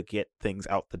rushed to get things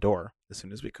out the door as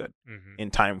soon as we could Mhm.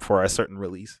 in time for a certain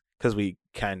release because we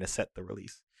kind of set the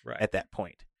release Right. at that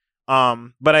point.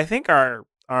 But I think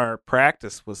our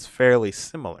practice was fairly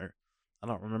similar. I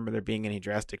don't remember there being any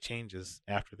drastic changes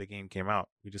after the game came out.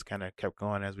 We just kind of kept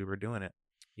going as we were doing it.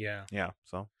 Yeah. Yeah.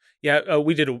 So Yeah,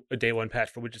 we did a day one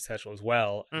patch for Widget Satchel as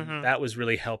well. And Mhm. that was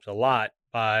really helped a lot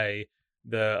by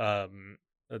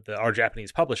our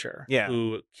Japanese publisher, Yeah.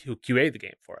 who QA'd the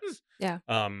game for us. Yeah.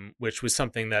 Which was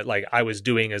something that like I was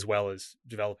doing as well as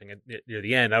developing it near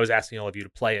the end. I was asking all of you to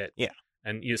play it. Yeah.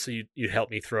 And you'd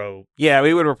help me throw. yeah,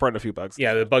 we would report a few bugs.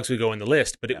 Yeah, the bugs would go in the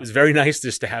list, but it Yeah. was very nice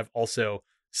just to have also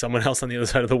someone else on the other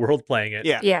side of the world playing it.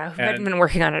 Yeah. Yeah. I've And- been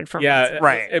working on it for months. Yeah,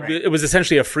 Right, It, right. it was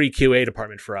essentially a free QA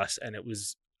department for us, and it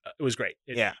was great.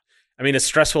 Yeah. I mean, as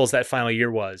stressful as that final year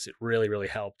was, it really, really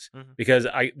helped Mhm. because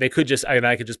I could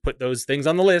just put those things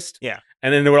on the list. Yeah.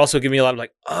 And then they would also give me a lot of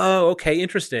like, oh, okay,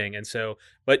 interesting. And so,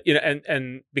 but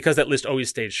and because that list always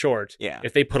stayed short, Yeah.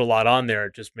 if they put a lot on there,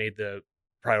 it just made the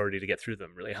priority to get through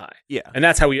them really high. Yeah. And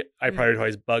that's how I Mhm.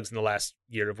 prioritize bugs in the last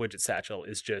year of Widget Satchel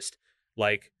is just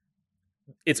like,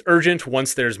 it's urgent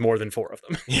once there's more than 4 of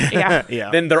them. Yeah.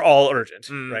 Yeah. Then they're all urgent,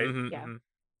 Mhm, right? mhm, Yeah. mhm.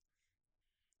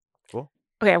 Cool.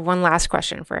 Okay, I have one last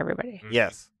question for everybody.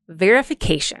 Yes.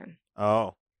 Verification,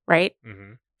 Oh. right?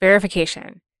 Mm-hmm.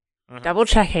 Verification. Mhm. Double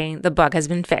checking the bug has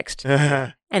been fixed.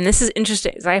 yeah. And this is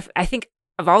interesting. I think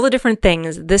of all the different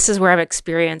things, this is where I've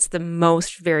experienced the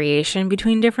most variation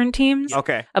between different teams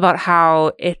Okay. about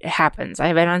how it happens.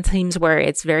 I've been on teams where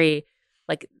it's very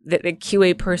like the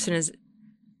QA person is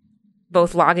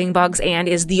both logging bugs and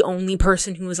is the only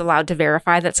person who is allowed to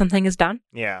verify that something is done.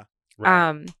 Yeah.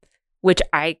 Which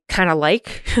I kind of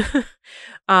like.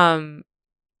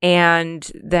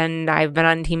 And then I've been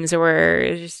on teams where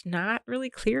it's not really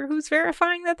clear who's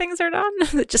verifying that things are done.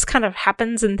 It just kind of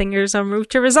happens and things are moved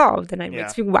to resolved, and it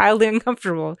makes me wildly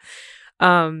uncomfortable.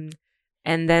 And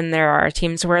then there are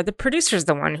teams where the producer's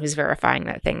the one who's verifying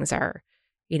that things are,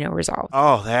 resolved.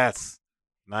 Oh, that's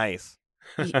nice.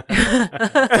 Tell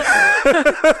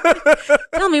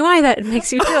me why that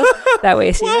makes you feel that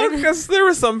way, Steven. Well, because there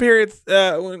were some periods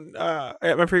when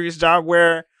at my previous job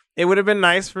where it would have been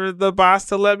nice for the boss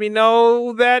to let me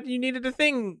know that you needed a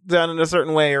thing done in a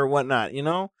certain way or whatnot,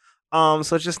 So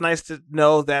it's just nice to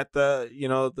know that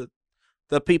the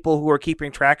people who are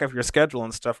keeping track of your schedule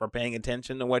and stuff are paying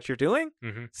attention to what you're doing.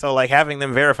 Mm-hmm. So like having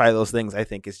them verify those things, I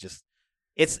think is just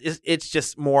it's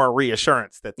just more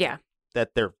reassurance that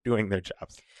that they're doing their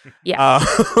jobs. Yeah.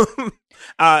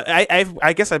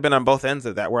 I guess I've been on both ends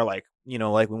of that where like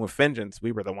when with Vengeance,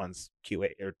 we were the ones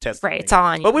QA or testing. Right, it's all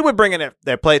on you. But we would bring in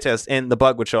that playtest and the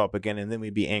bug would show up again and then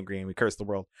we'd be angry and we curse the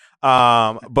world.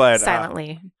 But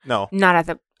silently. No. Not at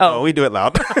the No, we do it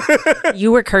loud.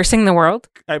 You were cursing the world?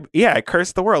 I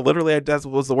cursed the world. Literally, that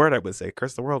was the word I would say.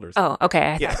 Curse the world or something. Oh,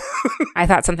 okay. I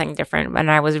thought something different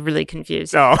and I was really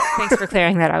confused. No. Thanks for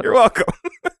clearing that up. You're welcome.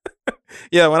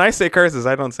 Yeah, when I say curses,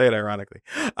 I don't say it ironically.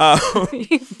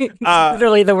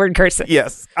 Literally the word cursing.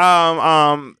 Yes.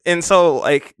 And so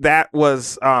like that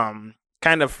was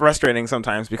kind of frustrating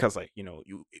sometimes because like,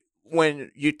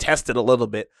 when you test it a little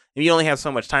bit, you only have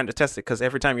so much time to test it because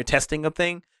every time you're testing a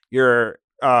thing, you're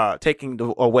taking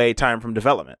away time from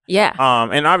development. Yeah.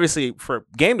 And obviously for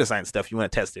game design stuff, you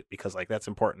want to test it because like that's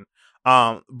important.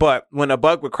 But when a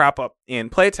bug would crop up in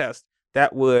playtest,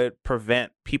 that would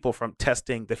prevent people from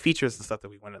testing the features and stuff that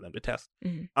we wanted them to test.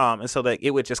 Mm-hmm. And so that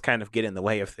it would just kind of get in the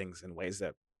way of things in ways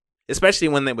that, especially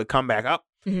when they would come back up,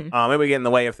 mm-hmm. It would get in the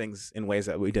way of things in ways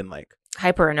that we didn't like.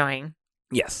 Hyper annoying.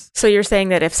 Yes. So you're saying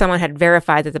that if someone had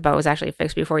verified that the bug was actually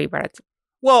fixed before you brought it to...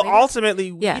 Well,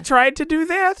 ultimately, we tried to do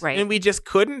that, right. And we just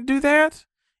couldn't do that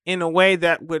in a way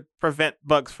that would prevent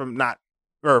bugs from that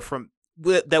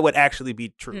would actually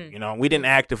be true. We didn't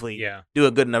actively do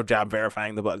a good enough job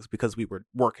verifying the bugs because we were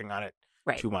working on it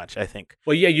too much, I think.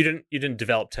 Well, yeah, you didn't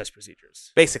develop test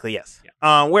procedures. Basically, yes.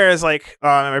 Yeah. Whereas like in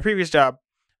my previous job,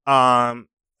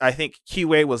 I think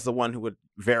QA was the one who would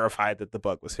verify that the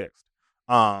bug was fixed.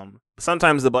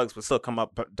 Sometimes the bugs would still come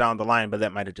up down the line, but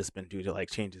that might have just been due to like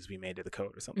changes we made to the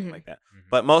code or something like that. Mm-hmm.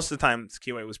 But most of the time,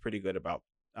 QA was pretty good about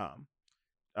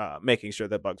making sure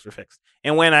that bugs were fixed.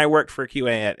 And when I worked for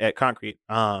QA at Concrete,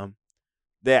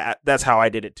 that's how I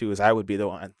did it too. Is I would be the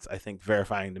one, I think,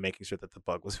 verifying to making sure that the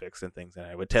bug was fixed and things, and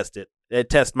I would test it. It'd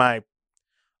test my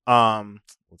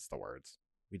what's the words?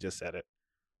 We just said it.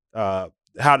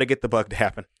 How to get the bug to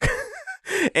happen.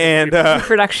 And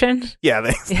production. Yeah,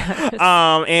 thanks.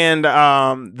 Yeah.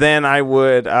 Then I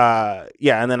would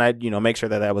and then I'd make sure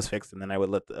that was fixed, and then I would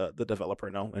let the developer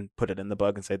know and put it in the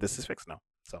bug and say this is fixed now.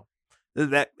 So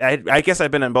that I guess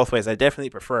I've been in both ways. I definitely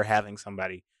prefer having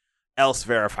somebody else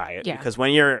verify it because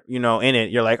when you're in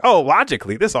it, you're like, oh,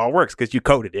 logically this all works because you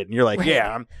coded it, and you're like,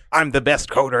 I'm the best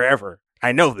coder ever.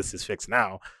 I know this is fixed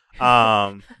now.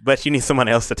 But you need someone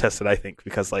else to test it, I think,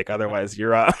 because like otherwise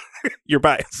you're you're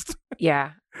biased.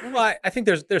 Yeah. Well, I think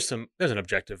there's an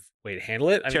objective way to handle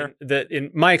it. I mean, that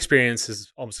in my experience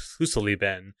has almost exclusively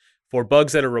been for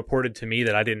bugs that are reported to me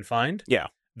that I didn't find. Yeah.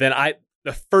 Then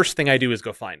the first thing I do is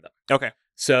go find them. Okay.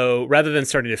 So rather than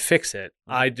starting to fix it,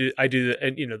 I do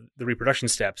the reproduction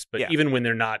steps. But even when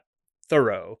they're not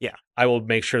thorough, I will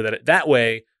make sure that that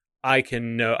way I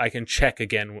can check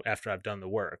again after I've done the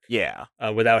work. Yeah.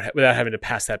 Without having to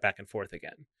pass that back and forth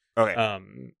again. Okay.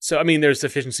 So I mean, there's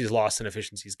efficiencies lost and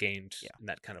efficiencies gained in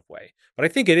that kind of way. But I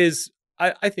think it is.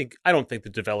 I don't think the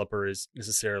developer is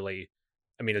necessarily.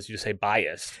 I mean, as you say,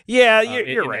 biased. Yeah,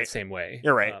 you're right. In that same way,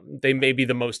 you're right. They may be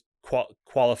the most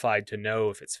qualified to know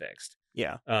if it's fixed.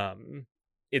 Yeah.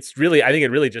 It's really. I think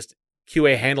it really just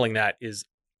QA handling that is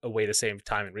a way to save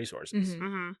time and resources.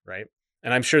 Mm-hmm. Right.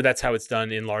 And I'm sure that's how it's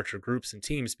done in larger groups and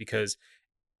teams because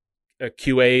a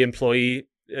QA employee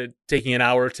taking an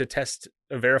hour to test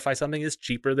or verify something is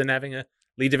cheaper than having a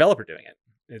lead developer doing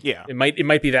it. It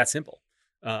might be that simple.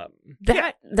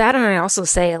 That and I also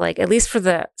say like at least for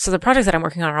the projects that I'm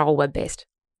working on are all web based,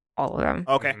 all of them.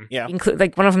 Okay, yeah. Include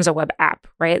like one of them's a web app,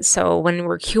 right? So when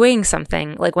we're QAing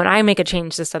something, like when I make a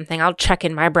change to something, I'll check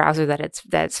in my browser that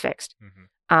it's fixed.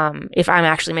 Mm-hmm. If I'm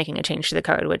actually making a change to the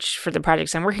code, which for the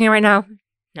projects I'm working on right now,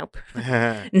 nope,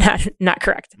 not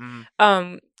correct.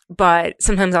 But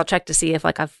sometimes I'll check to see if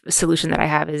like a solution that I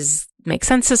have makes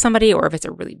sense to somebody, or if it's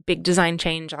a really big design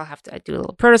change, I'll have to do a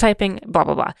little prototyping, blah,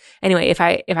 blah, blah. Anyway, if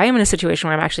I am in a situation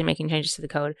where I'm actually making changes to the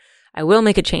code, I will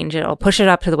make a change. I'll push it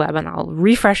up to the web and I'll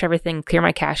refresh everything, clear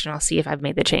my cache, and I'll see if I've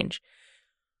made the change.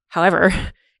 However,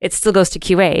 it still goes to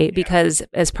QA because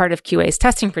as part of QA's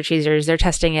testing procedures, they're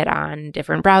testing it on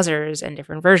different browsers and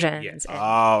different versions. Yes.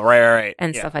 Right.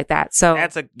 And stuff like that. So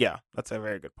that's a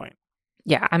very good point.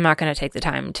 Yeah, I'm not going to take the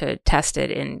time to test it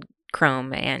in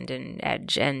Chrome and in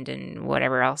Edge and in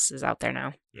whatever else is out there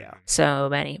now. Yeah. So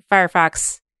many.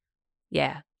 Firefox,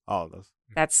 yeah. All of those.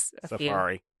 That's a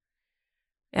Safari.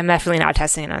 few. I'm definitely not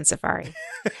testing it on Safari.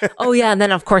 Oh yeah, and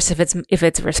then of course if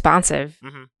it's responsive,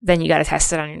 then you got to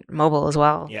test it on mobile as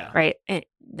well. Yeah. Right.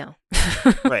 No.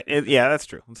 Right. Yeah, that's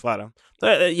true. It's a lot of.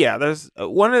 There's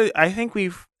one of. I think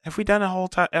have we done a whole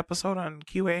episode on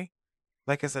QA,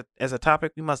 like as a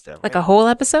topic? We must have. Like a whole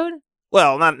episode?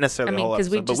 Well, not necessarily a whole 'cause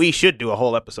episode, but we should do a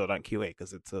whole episode on QA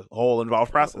because it's a whole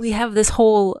involved process. We have this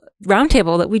whole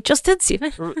roundtable that we just did,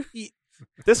 Stephen.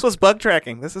 This was bug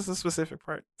tracking. This is a specific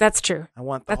part. That's true. I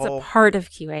want That's a part of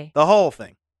QA. The whole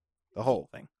thing. The whole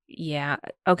thing. Yeah.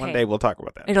 Okay. One day we'll talk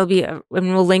about that. It'll be, and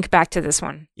we'll link back to this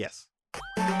one. Yes.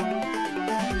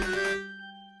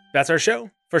 That's our show.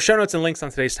 For show notes and links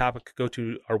on today's topic, go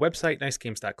to our website,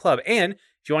 nicegames.club. And if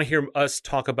you want to hear us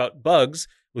talk about bugs,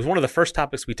 it was one of the first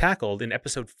topics we tackled in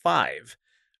episode 5,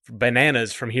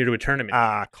 Bananas from Here to Eternity.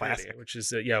 Classic. Which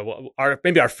is,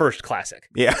 maybe our first classic.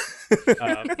 Yeah.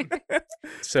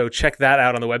 So check that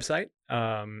out on the website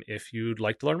if you'd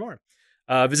like to learn more.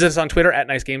 Visit us on Twitter at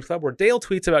Nice Games Club, where Dale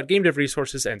tweets about game dev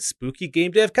resources and spooky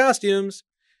game dev costumes.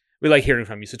 We like hearing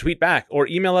from you, so tweet back or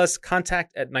email us,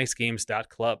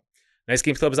 contact@nicegames.club. Nice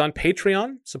Games Club is on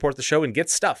Patreon. Support the show and get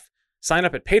stuff. Sign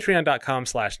up at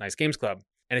patreon.com/nicegamesclub.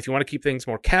 And if you want to keep things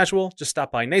more casual, just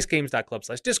stop by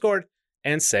nicegames.club/discord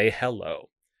and say hello.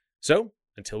 So,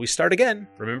 until we start again,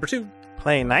 remember to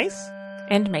play nice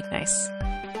and make nice.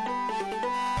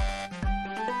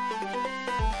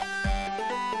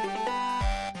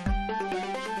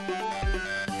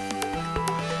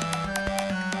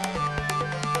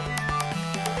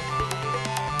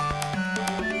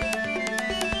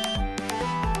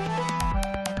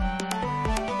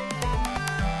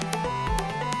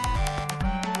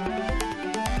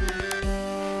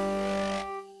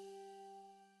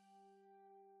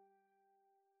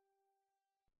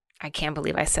 I can't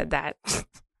believe I said that.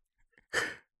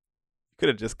 Could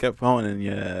have just kept going and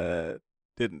you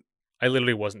didn't. I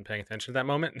literally wasn't paying attention to that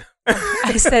moment.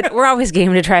 I said, we're always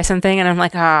game to try something. And I'm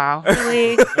like, oh,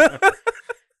 really?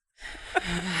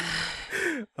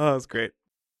 Oh, that's great.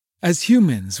 As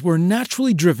humans, we're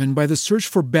naturally driven by the search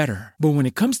for better. But when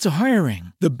it comes to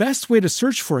hiring, the best way to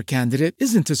search for a candidate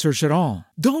isn't to search at all.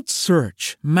 Don't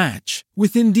search, match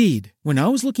with Indeed. When I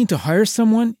was looking to hire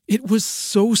someone, it was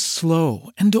so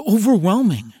slow and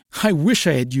overwhelming. I wish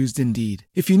I had used Indeed.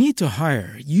 If you need to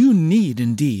hire, you need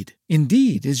Indeed.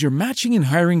 Indeed is your matching and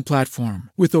hiring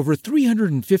platform with over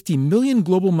 350 million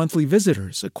global monthly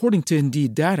visitors, according to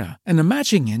Indeed data, and a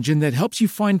matching engine that helps you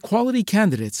find quality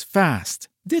candidates fast.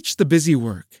 Ditch the busy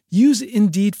work. Use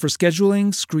Indeed for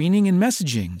scheduling, screening, and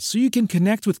messaging so you can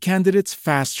connect with candidates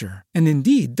faster. And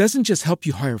Indeed doesn't just help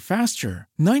you hire faster.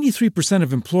 93%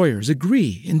 of employers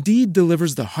agree Indeed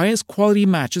delivers the highest quality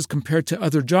matches compared to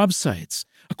other job sites,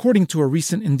 according to a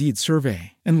recent Indeed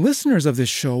survey. And listeners of this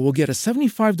show will get a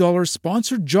 $75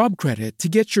 sponsored job credit to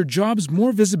get your jobs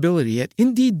more visibility at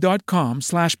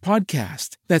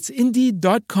Indeed.com/podcast. That's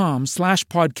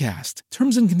Indeed.com/podcast.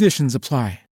 Terms and conditions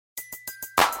apply.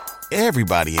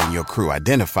 Everybody in your crew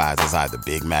identifies as either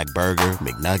Big Mac Burger,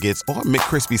 McNuggets, or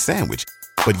McCrispy Sandwich.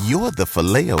 But you're the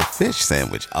Filet-O-Fish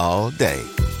Sandwich all day.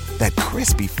 That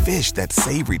crispy fish, that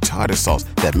savory tartar sauce,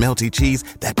 that melty cheese,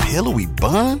 that pillowy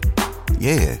bun.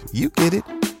 Yeah, you get it.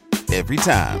 Every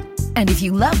time. And if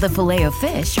you love the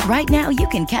Filet-O-Fish, right now you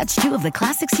can catch 2 of the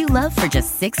classics you love for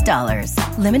just $6.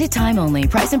 Limited time only.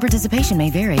 Price and participation may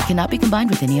vary. Cannot be combined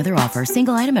with any other offer.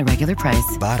 Single item at regular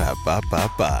price.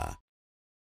 Ba-da-ba-ba-ba.